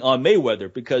betting on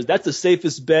Mayweather because that's the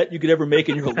safest bet you could ever make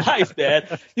in your life,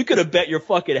 man. You could have bet your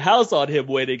fucking house on him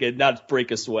winning and not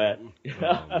break a sweat.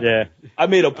 Yeah. I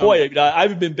made a point. I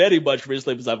haven't been betting much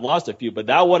recently because I've lost a few, but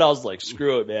that one I was like,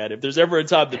 screw it, man. If there's ever a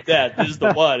time to bet, this is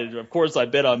the one. And of course I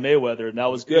bet on Mayweather. And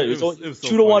that was good. It was so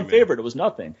 2-1 favorite. It was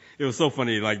nothing. It was so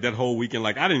funny. Like that whole weekend,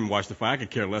 like I didn't even watch the fight. I could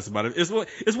care less about it. It's one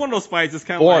of those fights. It's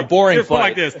kind of boring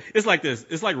fight. It's like this.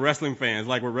 It's like wrestling fans,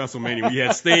 like with WrestleMania. We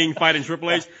had Sting fighting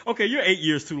Triple H. Okay, you're 8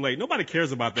 years too late. Nobody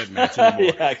cares about that match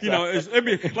anymore. Exactly. It'd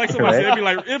be like somebody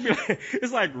said.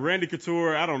 It's like Randy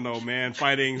Couture. I don't know, man,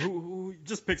 fighting who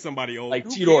just pick somebody old. Like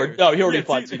Tito. No, he already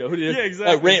fought Tito. Yeah,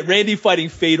 exactly. Randy fighting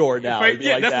Fedor now.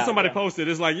 That's what somebody posted.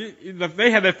 It's like if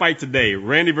they had that fight today,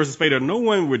 Randy versus Fedor, no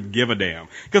one would give a damn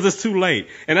because it's too late.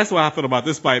 And that's what I feel about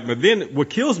this fight. But then what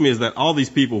kills me is that all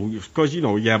these people, of course, you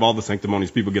have all the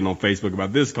sanctimonious people getting on Facebook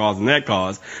about this cause and that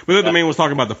cause. But then the man was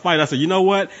talking about the fight. I said, you know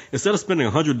what? Instead of spending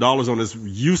 $100 on this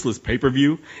useless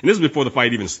pay-per-view, and this is before the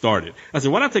fight even started, I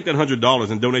said, why not take that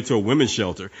 $100 and donate to a women's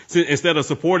shelter instead of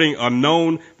supporting a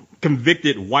known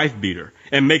convicted wife beater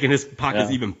and making his pockets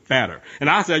even fatter. And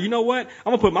I said, you know what?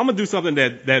 I'm gonna do something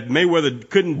that Mayweather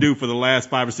couldn't do for the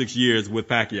last 5 or 6 years with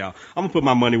Pacquiao. I'm gonna put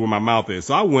my money where my mouth is.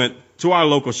 So I went to our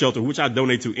local shelter, which I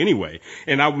donate to anyway.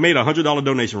 And I made a $100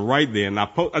 donation right then. I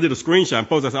did a screenshot and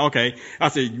posted. I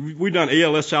said, we've done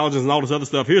ALS challenges and all this other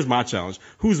stuff. Here's my challenge.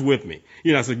 Who's with me?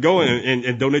 I said, go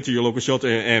and donate to your local shelter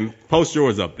and post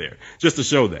yours up there just to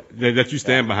show that you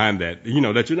stand behind that,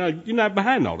 that you're not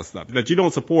behind all this stuff, that you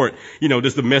don't support,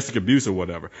 this domestic abuse or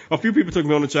whatever. A few people took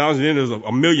me on the challenge and then there's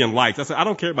a million likes. I said, I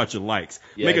don't care about your likes.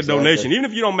 Make a donation. Even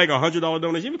if you don't make a $100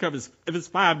 donation, even if it's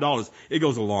 $5, it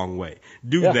goes a long way.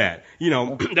 Do that.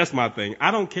 That's my thing.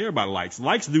 I don't care about likes.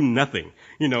 Likes do nothing,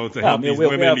 to help these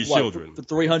women and these children.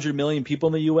 300 million people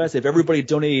in the U.S. If everybody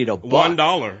donated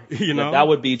 $1, that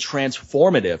would be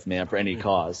transformative, man, for any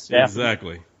cause. Yeah.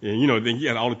 Exactly. And, then you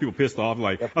had all the people pissed off.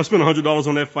 Like, I spent $100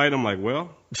 on that fight. I'm like, well,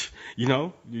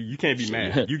 you can't be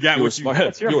mad. You got what you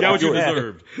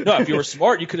deserved. No, if you were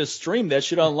smart, you could have streamed that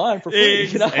shit online for free.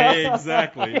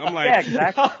 Exactly. I'm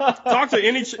like, talk to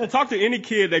any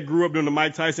kid that grew up during the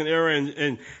Mike Tyson era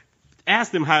and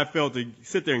ask them how it felt to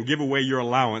sit there and give away your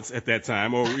allowance at that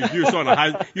time, or if you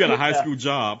had a high school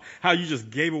job, how you just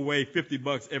gave away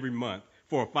 $50 every month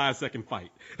for a 5-second fight.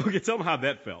 Okay, tell them how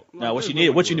that felt. Now, what you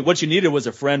needed was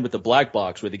a friend with a black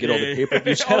box where they get all the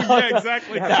pay-per-view channels. Yeah,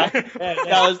 exactly. Now,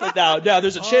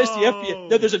 there's a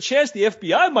chance the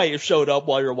FBI might have showed up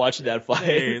while you were watching that fight.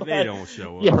 Hey, they don't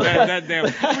show up. That damn.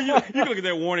 You can look at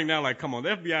that warning now, like, come on,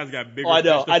 the FBI's got bigger. I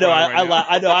know.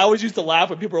 I always used to laugh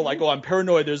when people are like, "Oh, I'm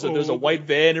paranoid. There's a white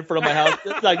van in front of my house."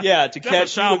 It's like, to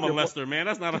catch a child molester, man.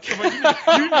 That's not a.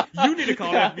 You need to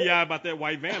call the FBI about that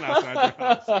white van outside your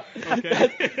house. Okay.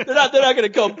 not going to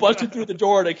come busting through the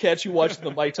door to catch you watching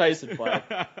the Mike Tyson fight.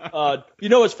 You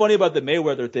know what's funny about the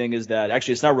Mayweather thing is that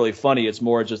actually it's not really funny. It's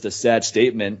more just a sad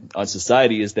statement on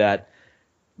society is that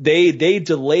they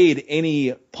delayed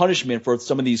any punishment for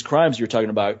some of these crimes you're talking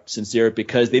about, Sincere,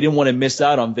 because they didn't want to miss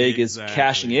out on Vegas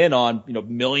cashing in on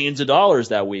millions of dollars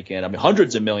that weekend. I mean,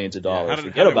 hundreds of millions of dollars.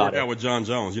 Forget about it. Out with John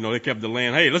Jones, they kept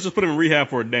delaying. Hey, let's just put him in rehab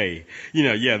for a day.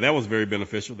 That was very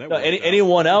beneficial.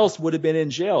 Anyone else would have been in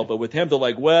jail, but with him, they're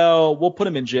like, well, we'll put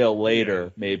him in jail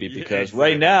later, maybe, because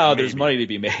right now there's money to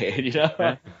be made.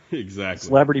 Exactly.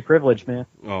 Celebrity privilege, man.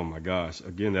 Oh my gosh!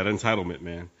 Again, that entitlement,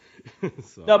 man.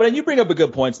 So. No, but you bring up a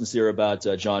good point, Sincere, about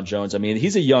John Jones. I mean,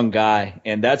 he's a young guy,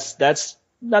 and that's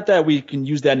not that we can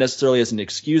use that necessarily as an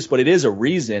excuse, but it is a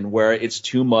reason where it's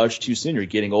too much too soon. You're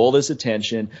getting all this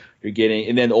attention,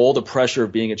 and then all the pressure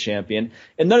of being a champion,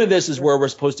 and none of this is where we're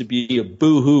supposed to be a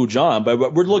boo-hoo, John.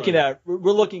 But we're looking at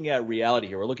reality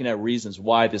here. We're looking at reasons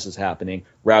why this is happening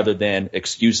rather than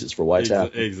excuses for why it's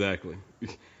happening. Exactly.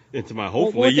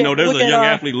 Hopefully, there's a young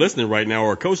athlete listening right now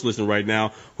or a coach listening right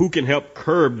now who can help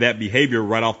curb that behavior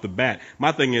right off the bat.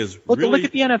 My thing is look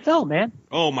at the NFL, man.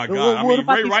 Oh my God!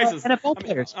 Ray Rice is NFL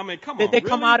players. Come on. They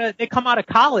come out of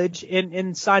college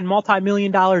and sign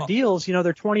multi-million-dollar deals.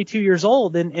 They're 22 years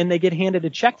old and they get handed a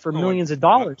check for millions of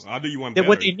dollars. I'll do you one better.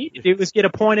 What they need to do is get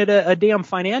appointed a damn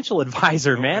financial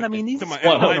advisor, man. I mean, these life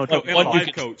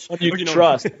coach. You can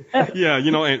trust.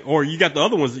 Yeah, or you got the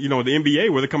other ones, the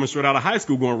NBA where they're coming straight out of high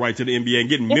school going right to the NBA and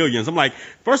getting millions. I'm like,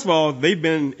 first of all, they've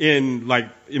been in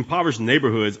impoverished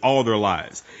neighborhoods all their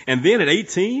lives. And then at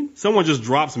 18, someone just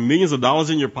drops millions of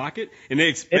dollars in your pocket and they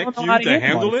expect you to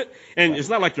handle it. And it's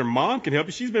not like your mom can help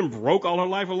you. She's been broke all her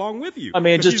life along with you. I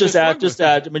mean, just ask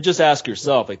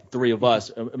yourself, like the three of us,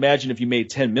 imagine if you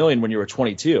made 10 million when you were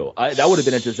 22. That would have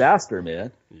been a disaster,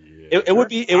 man. Yeah. It would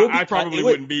be. I probably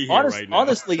wouldn't be here right now.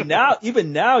 Honestly,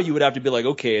 even now, you would have to be like,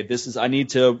 okay, I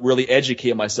need to really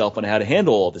educate myself on how to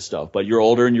handle all this stuff. But you're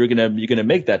older and you're gonna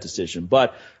make that decision.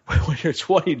 But when you're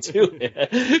 22,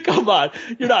 man, come on,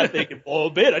 you're not thinking, oh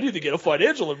man, I need to get a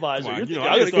financial advisor.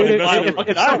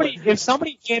 If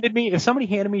somebody handed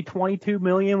me 22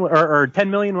 million or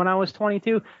 10 million when I was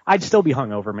 22, I'd still be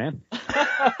hungover, man.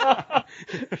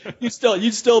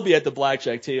 You'd still be at the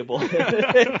blackjack table.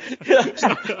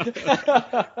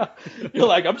 You're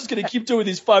like, I'm just gonna keep doing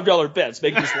these $5 bets,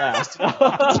 make this last.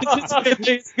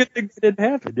 It's good thing it didn't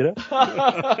happen,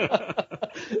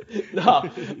 No,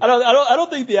 I don't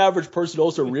think the average person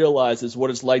also realizes what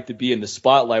it's like to be in the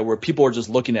spotlight where people are just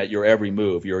looking at your every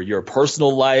move, your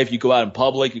personal life. You go out in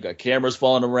public, you got cameras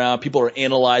following around, people are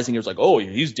analyzing. It's like, oh,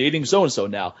 he's dating so and so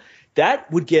now.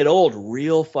 That would get old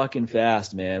real fucking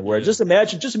fast, man. Where just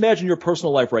imagine your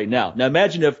personal life right now. Now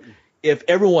imagine if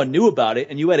everyone knew about it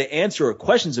and you had to answer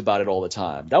questions about it all the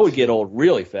time. That would get old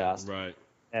really fast. Right.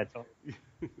 That's all.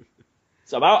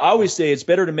 So I always say it's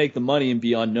better to make the money and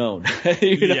be unknown.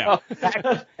 Yeah.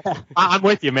 I'm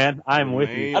with you, man. I'm with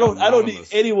you. I don't need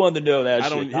anyone to know that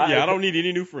shit. I don't need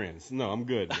any new friends. No, I'm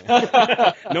good,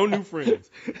 man. No new friends.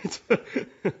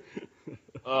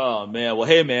 Oh, man. Well,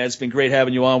 hey, man, it's been great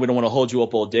having you on. We don't want to hold you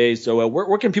up all day. So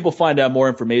where can people find out more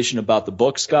information about the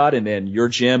book, Scott, and then your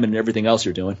gym and everything else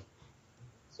you're doing?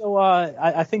 So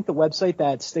I think the website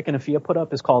that Stick and Afia put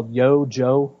up is called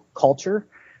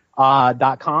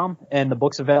yojoculture.com, and the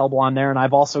book's available on there. And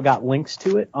I've also got links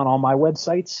to it on all my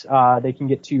websites. They can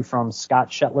get to from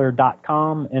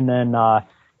scottshetler.com and then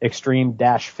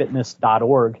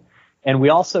extreme-fitness.org. And we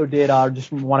also did,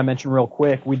 just want to mention real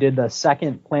quick, we did the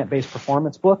second plant-based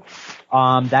performance book.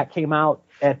 That came out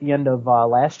at the end of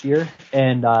last year.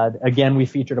 And again, we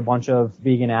featured a bunch of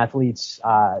vegan athletes,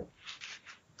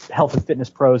 health and fitness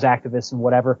pros, activists, and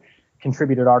whatever,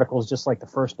 contributed articles just like the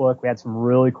first book. We had some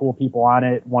really cool people on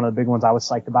it. One of the big ones I was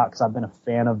psyched about because I've been a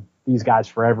fan of these guys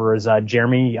forever is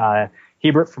Jeremy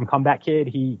Hebert from Comeback Kid.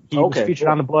 He was featured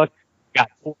on the book. Got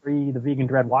Corey, the vegan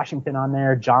Dread Washington on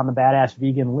there, John the Badass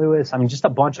Vegan Lewis. I mean, just a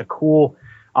bunch of cool,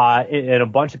 and a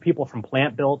bunch of people from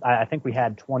Plant Built. I think we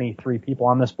had 23 people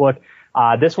on this book.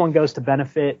 This one goes to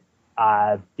benefit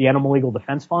the Animal Legal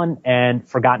Defense Fund and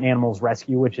Forgotten Animals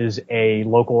Rescue, which is a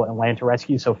local Atlanta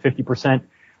rescue. So 50%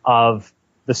 of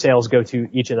the sales go to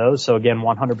each of those. So again,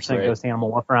 100% goes to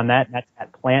animal welfare on that. That's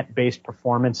at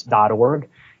plantbasedperformance.org.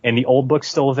 And the old book's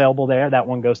still available there. That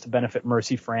one goes to benefit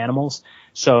Mercy for Animals.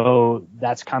 So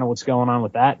that's kind of what's going on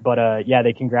with that. But, yeah,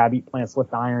 they can grab Eat Plants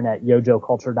Lift Iron at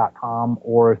yojoculture.com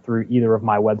or through either of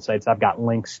my websites. I've got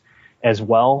links as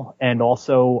well. And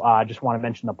also, just want to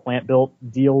mention the Plant Built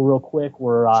deal real quick.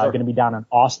 We're going to be down in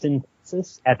Austin,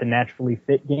 Texas at the Naturally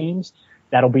Fit Games.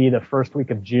 That'll be the first week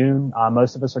of June.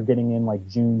 Most of us are getting in like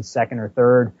June 2nd or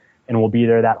 3rd. and we'll be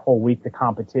there that whole week. The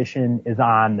competition is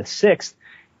on the 6th,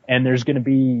 and there's going to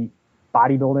be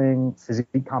bodybuilding,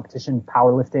 physique competition,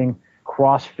 powerlifting,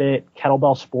 CrossFit,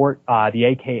 kettlebell sport. The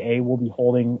AKA will be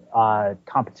holding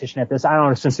competition at this. I don't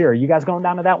know, Sincere, are you guys going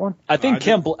down to that one? I think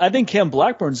Cam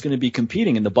Blackburn's going to be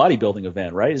competing in the bodybuilding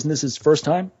event, right? Isn't this his first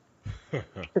time? I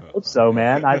should hope so,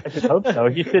 man. I should hope so.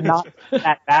 He should not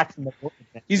get back from the book.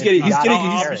 He's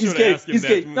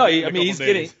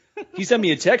he sent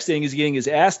me a text saying he's getting his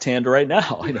ass tanned right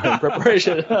now, in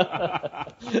preparation.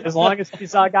 As long as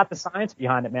he's got the science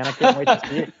behind it, man, I can't wait to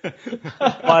see it.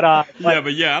 But I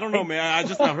don't know, man. I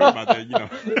just not heard about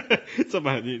that.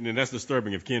 Somebody, and that's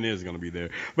disturbing if Ken is going to be there.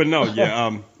 But no,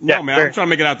 man, I'm trying to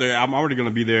make it out there. I'm already going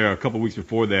to be there a couple of weeks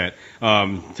before that,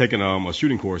 taking a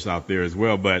shooting course out there as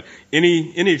well. But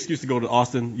any excuse to go to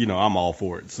Austin, I'm all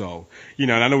for it. So,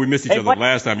 and I know we missed each other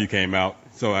last time you came out.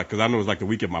 So, because I know it was like the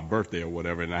week of my birthday or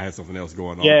whatever, and I had something else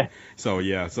going on. Yeah.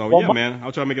 Man,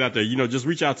 I'll try to make it out there. Just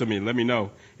reach out to me and let me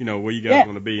know, where you guys are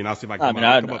going to be, and I'll see if I can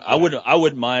come up. I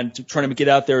wouldn't mind trying to get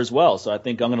out there as well. So I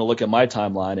think I'm going to look at my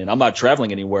timeline, and I'm not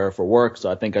traveling anywhere for work, so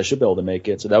I think I should be able to make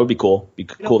it. So that would be cool. Be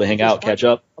cool to hang out, catch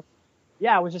up.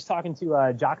 Yeah, I was just talking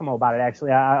to Giacomo about it,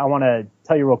 actually. I want to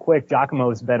tell you real quick,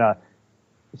 Giacomo's been a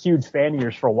huge fan of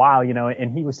yours for a while,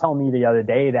 and he was telling me the other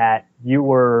day that you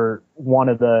were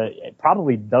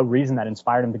probably the reason that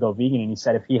inspired him to go vegan. And he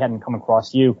said if he hadn't come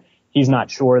across you, he's not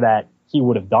sure that he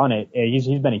would have done it. He's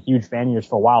been a huge fan of yours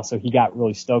for a while, so he got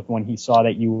really stoked when he saw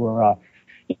that you were,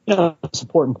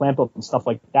 supporting Plant Built and stuff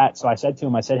like that. So I said to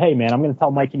him, hey, man, I'm going to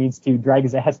tell Mike he needs to drag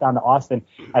his ass down to Austin.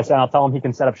 I said, I'll tell him he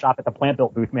can set up shop at the Plant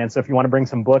Built booth, man. So if you want to bring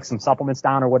some books, some supplements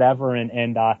down or whatever,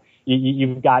 and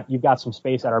you've got some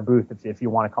space at our booth if you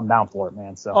want to come down for it,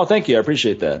 man. So. Oh, thank you. I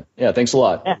appreciate that. Yeah, thanks a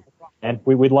lot. Yeah, and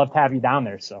we'd love to have you down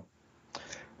there. So.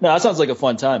 No, that sounds like a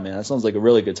fun time, man. That sounds like a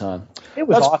really good time. It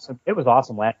was awesome. It was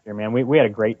awesome last year, man. We had a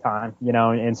great time,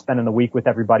 and spending the week with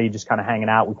everybody, just kind of hanging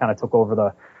out. We kind of took over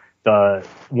the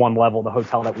one level, the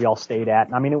hotel that we all stayed at.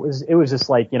 And I mean, it was just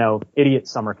like, idiot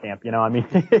summer camp,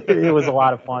 it was a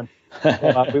lot of fun. We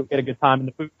had a good time, and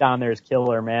the food down there is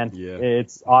killer, man. Yeah.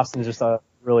 Austin's just a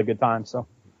really good time. So.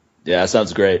 Yeah, that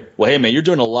sounds great. Well, hey, man, you're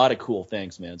doing a lot of cool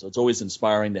things, man. So it's always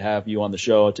inspiring to have you on the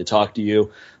show, to talk to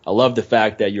you. I love the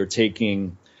fact that you're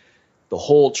taking the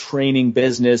whole training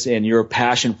business and your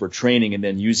passion for training and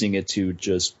then using it to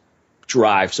just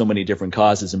drive so many different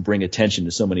causes and bring attention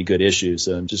to so many good issues.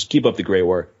 And just keep up the great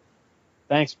work.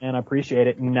 Thanks, man. I appreciate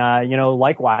it. And,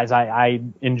 likewise, I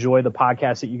enjoy the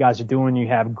podcast that you guys are doing. You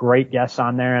have great guests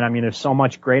on there. And I mean, there's so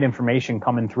much great information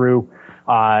coming through,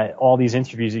 all these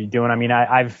interviews that you're doing. I mean,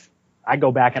 I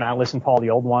go back and I listen to all the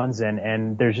old ones,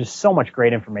 and there's just so much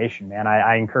great information, man.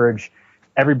 I encourage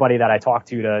everybody that I talk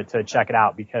to check it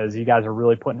out, because you guys are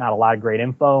really putting out a lot of great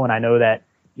info. And I know that,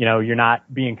 you're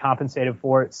not being compensated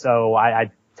for it. So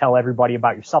I tell everybody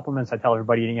about your supplements. I tell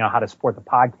everybody, how to support the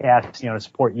podcast, to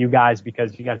support you guys,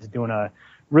 because you guys are doing a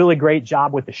really great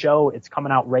job with the show. It's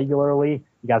coming out regularly.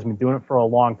 You guys have been doing it for a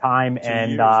long time.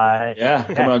 Coming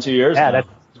on 2 years. Yeah, that's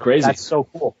crazy. That's so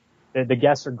cool. The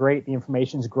guests are great. The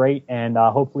information's great. And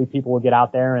hopefully people will get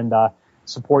out there and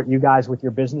support you guys with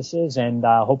your businesses, and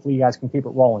hopefully you guys can keep it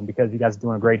rolling, because you guys are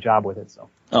doing a great job with it. So.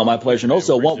 Oh, my pleasure. And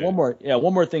also one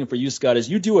more thing for you, Scott, is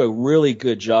you do a really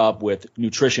good job with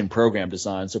nutrition program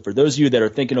design. So for those of you that are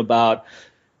thinking about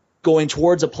going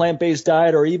towards a plant-based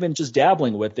diet or even just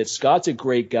dabbling with it, Scott's a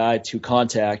great guy to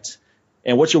contact.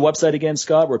 And what's your website again,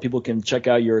 Scott, where people can check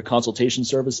out your consultation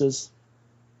services?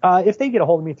 If they get a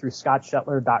hold of me through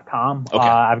scottshetler.com, okay.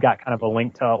 I've got kind of a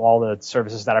link to all the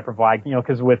services that I provide,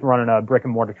 because with running a brick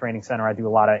and mortar training center, I do a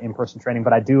lot of in-person training,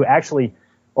 but I do actually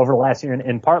over the last year,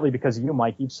 and partly because of you,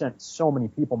 Mike, you've sent so many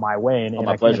people my way, and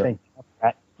my I pleasure. can't thank you for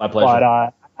that. My pleasure.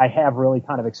 But I have really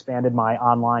kind of expanded my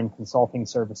online consulting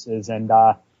services, and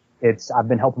I've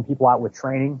been helping people out with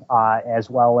training,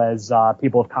 as well as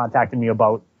people have contacted me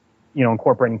about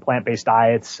incorporating plant-based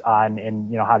diets,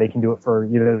 and how they can do it for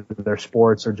either their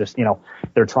sports or just,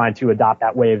 they're trying to adopt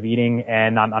that way of eating.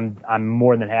 And I'm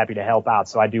more than happy to help out.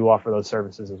 So I do offer those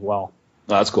services as well.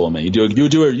 Oh, that's cool, man. You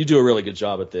do a really good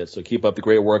job at this. So keep up the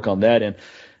great work on that, and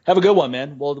have a good one,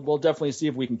 man. We'll definitely see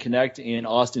if we can connect in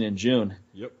Austin in June.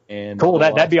 Yep. And cool.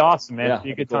 That'd be awesome, man. Yeah, It'd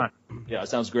be a good cool. time. Yeah,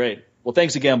 sounds great. Well,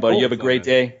 thanks again, buddy. Cool. You have a great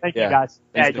day. Thank you, guys.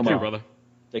 Thanks for for coming on, brother.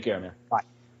 Take care, man. Bye.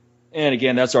 And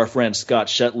again, that's our friend Scott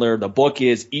Shetler. The book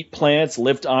is Eat Plants,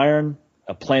 Lift Iron,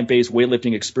 a plant-based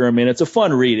weightlifting experiment. It's a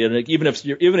fun read, and even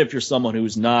if you're someone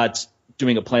who's not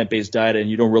doing a plant-based diet and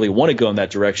you don't really want to go in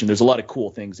that direction, there's a lot of cool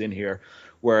things in here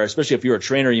where, especially if you're a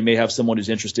trainer, you may have someone who's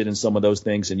interested in some of those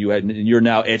things and you're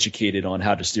now educated on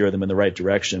how to steer them in the right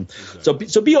direction. Exactly.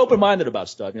 So be open-minded about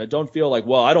stuff. Don't feel like,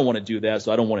 well, I don't want to do that,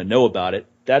 so I don't want to know about it.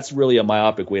 That's really a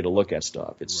myopic way to look at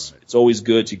stuff. It's always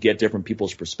good to get different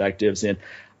people's perspectives. And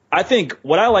I think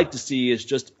what I like to see is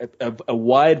just a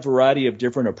wide variety of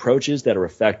different approaches that are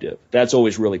effective. That's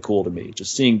always really cool to me.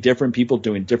 Just seeing different people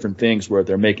doing different things where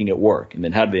they're making it work, and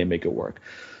then how do they make it work?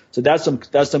 So that's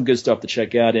some good stuff to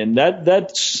check out. And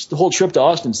the whole trip to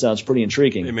Austin sounds pretty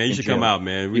intriguing. Hey man, you should come out,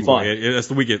 man. That's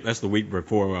the week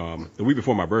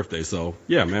before my birthday. So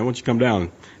yeah, man, why don't you come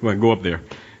down? We can go up there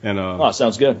and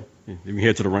sounds good. You can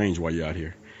head to the range while you're out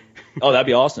here. Oh, that'd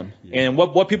be awesome. Yeah. And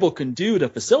what people can do to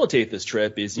facilitate this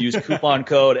trip is use coupon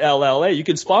code LLA. You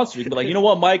can sponsor. You can be like, you know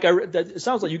what, Mike? It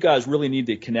sounds like you guys really need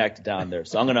to connect down there.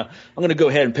 So I'm gonna go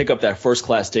ahead and pick up that first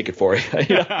class ticket for you.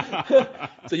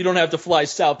 So you don't have to fly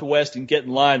Southwest and get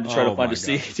in line to try to find a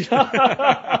seat.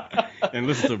 And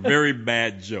listen to very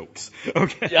bad jokes.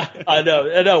 Okay. Yeah, I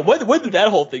know. When did that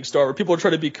whole thing start? Where people are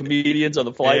trying to be comedians on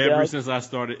the flight down? Ever since I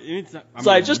started.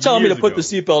 Just telling me to put the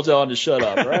seatbelt on to shut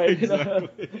up, right?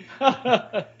 Exactly.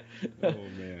 Oh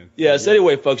man. Yeah, so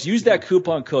anyway, folks, use that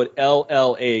coupon code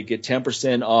LLA. Get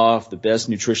 10% off the best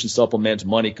nutrition supplements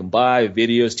money can buy,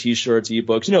 videos, t-shirts,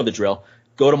 ebooks. You know the drill.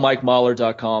 Go to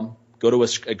MikeMahler.com. Go to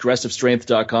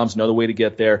aggressivestrength.com is another way to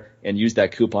get there, and use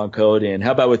that coupon code. And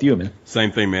how about with you, man?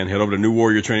 Same thing, man. Head over to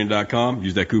newwarriortraining.com.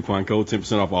 Use that coupon code,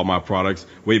 10% off all my products,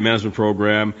 weight management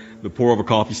program, the pour over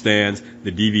coffee stands,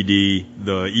 the DVD,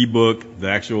 the ebook, the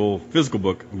actual physical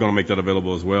book. I'm going to make that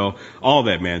available as well. All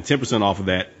that, man. 10% off of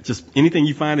that. Just anything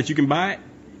you find that you can buy,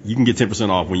 you can get 10%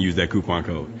 off when you use that coupon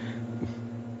code.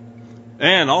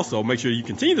 And also make sure you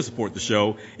continue to support the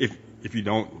show if you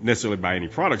don't necessarily buy any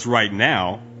products right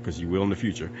now, because you will in the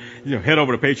future, head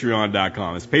over to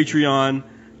patreon.com. It's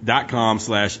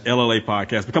patreon.com/LLA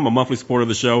podcast. Become a monthly supporter of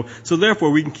the show. So therefore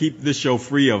we can keep this show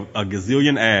free of a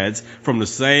gazillion ads from the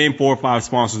same 4 or 5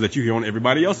 sponsors that you hear on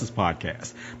everybody else's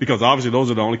podcast. Because obviously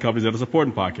those are the only companies that are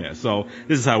supporting podcasts. So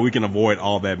this is how we can avoid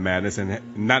all that madness and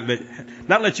not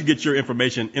let you get your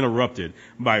information interrupted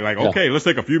by okay, let's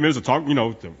take a few minutes to talk,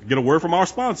 to get a word from our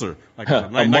sponsor. Like a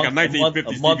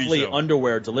 1950s a monthly TV show.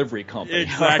 Underwear delivery company.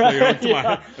 Exactly.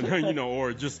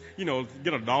 Or just, get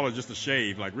 $1 just to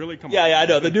shave. Like, really? Come on. Yeah, I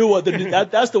know. The new one,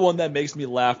 that's the one that makes me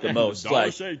laugh the most.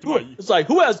 It's like,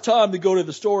 who has time to go to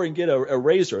the store and get a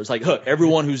razor? It's like,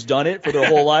 everyone who's done it for their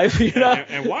whole life.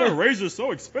 And why are razors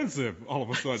so expensive all of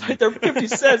a sudden? It's like they're 50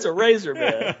 cents a razor,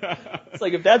 man. It's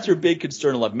like, if that's your big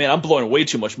concern in life, man, I'm blowing way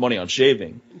too much money on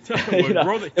shaving.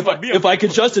 If I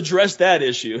could just address that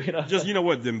issue. Just,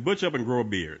 then butch up and grow a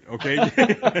beard,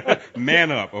 okay?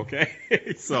 Man up, okay?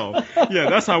 So, yeah,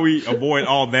 that's how we avoid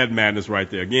all that madness right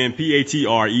there. Again,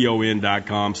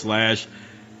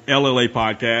 patreon.com/LLA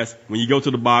podcast. When you go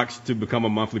to the box to become a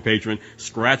monthly patron,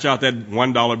 scratch out that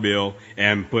 $1 bill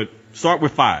and start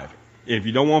with 5. If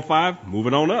you don't want 5, move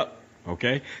it on up,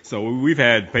 okay? So we've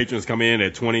had patrons come in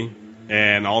at 20.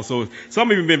 And also, some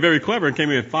have even been very clever and came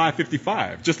in at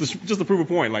 $5.55 just to prove a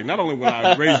point. Like, not only will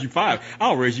I raise you 5,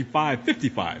 I'll raise you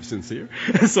 $5.55, sincere.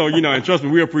 So, and trust me,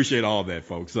 we appreciate all of that,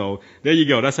 folks. So there you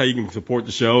go. That's how you can support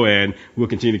the show, and we'll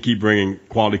continue to keep bringing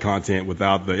quality content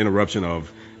without the interruption of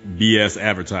BS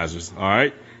advertisers. All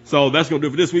right. So that's going to do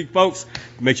it for this week, folks.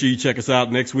 Make sure you check us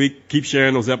out next week. Keep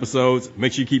sharing those episodes.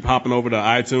 Make sure you keep hopping over to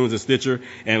iTunes and Stitcher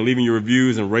and leaving your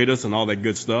reviews and rate us and all that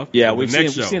good stuff. Yeah, we've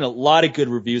seen a lot of good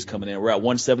reviews coming in. We're at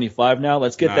 175 now.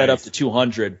 Let's get that up to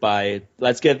 200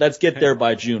 let's get there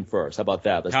by June 1st. How about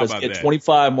that? Let's get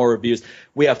 25 more reviews.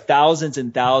 We have thousands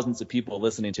and thousands of people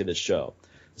listening to this show.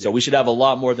 So we should have a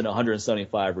lot more than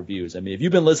 175 reviews. I mean, if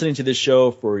you've been listening to this show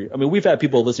we've had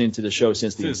people listening to the show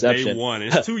since the inception. Day one.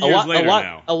 It's 2 years later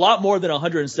now. A lot more than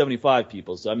 175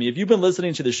 people. So, I mean, if you've been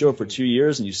listening to the show for 2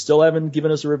 years and you still haven't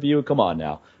given us a review, come on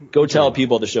now. Go tell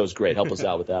people the show's great. Help us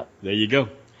out with that. There you go.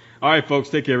 All right, folks.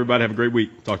 Take care, everybody. Have a great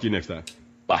week. Talk to you next time.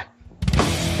 Bye.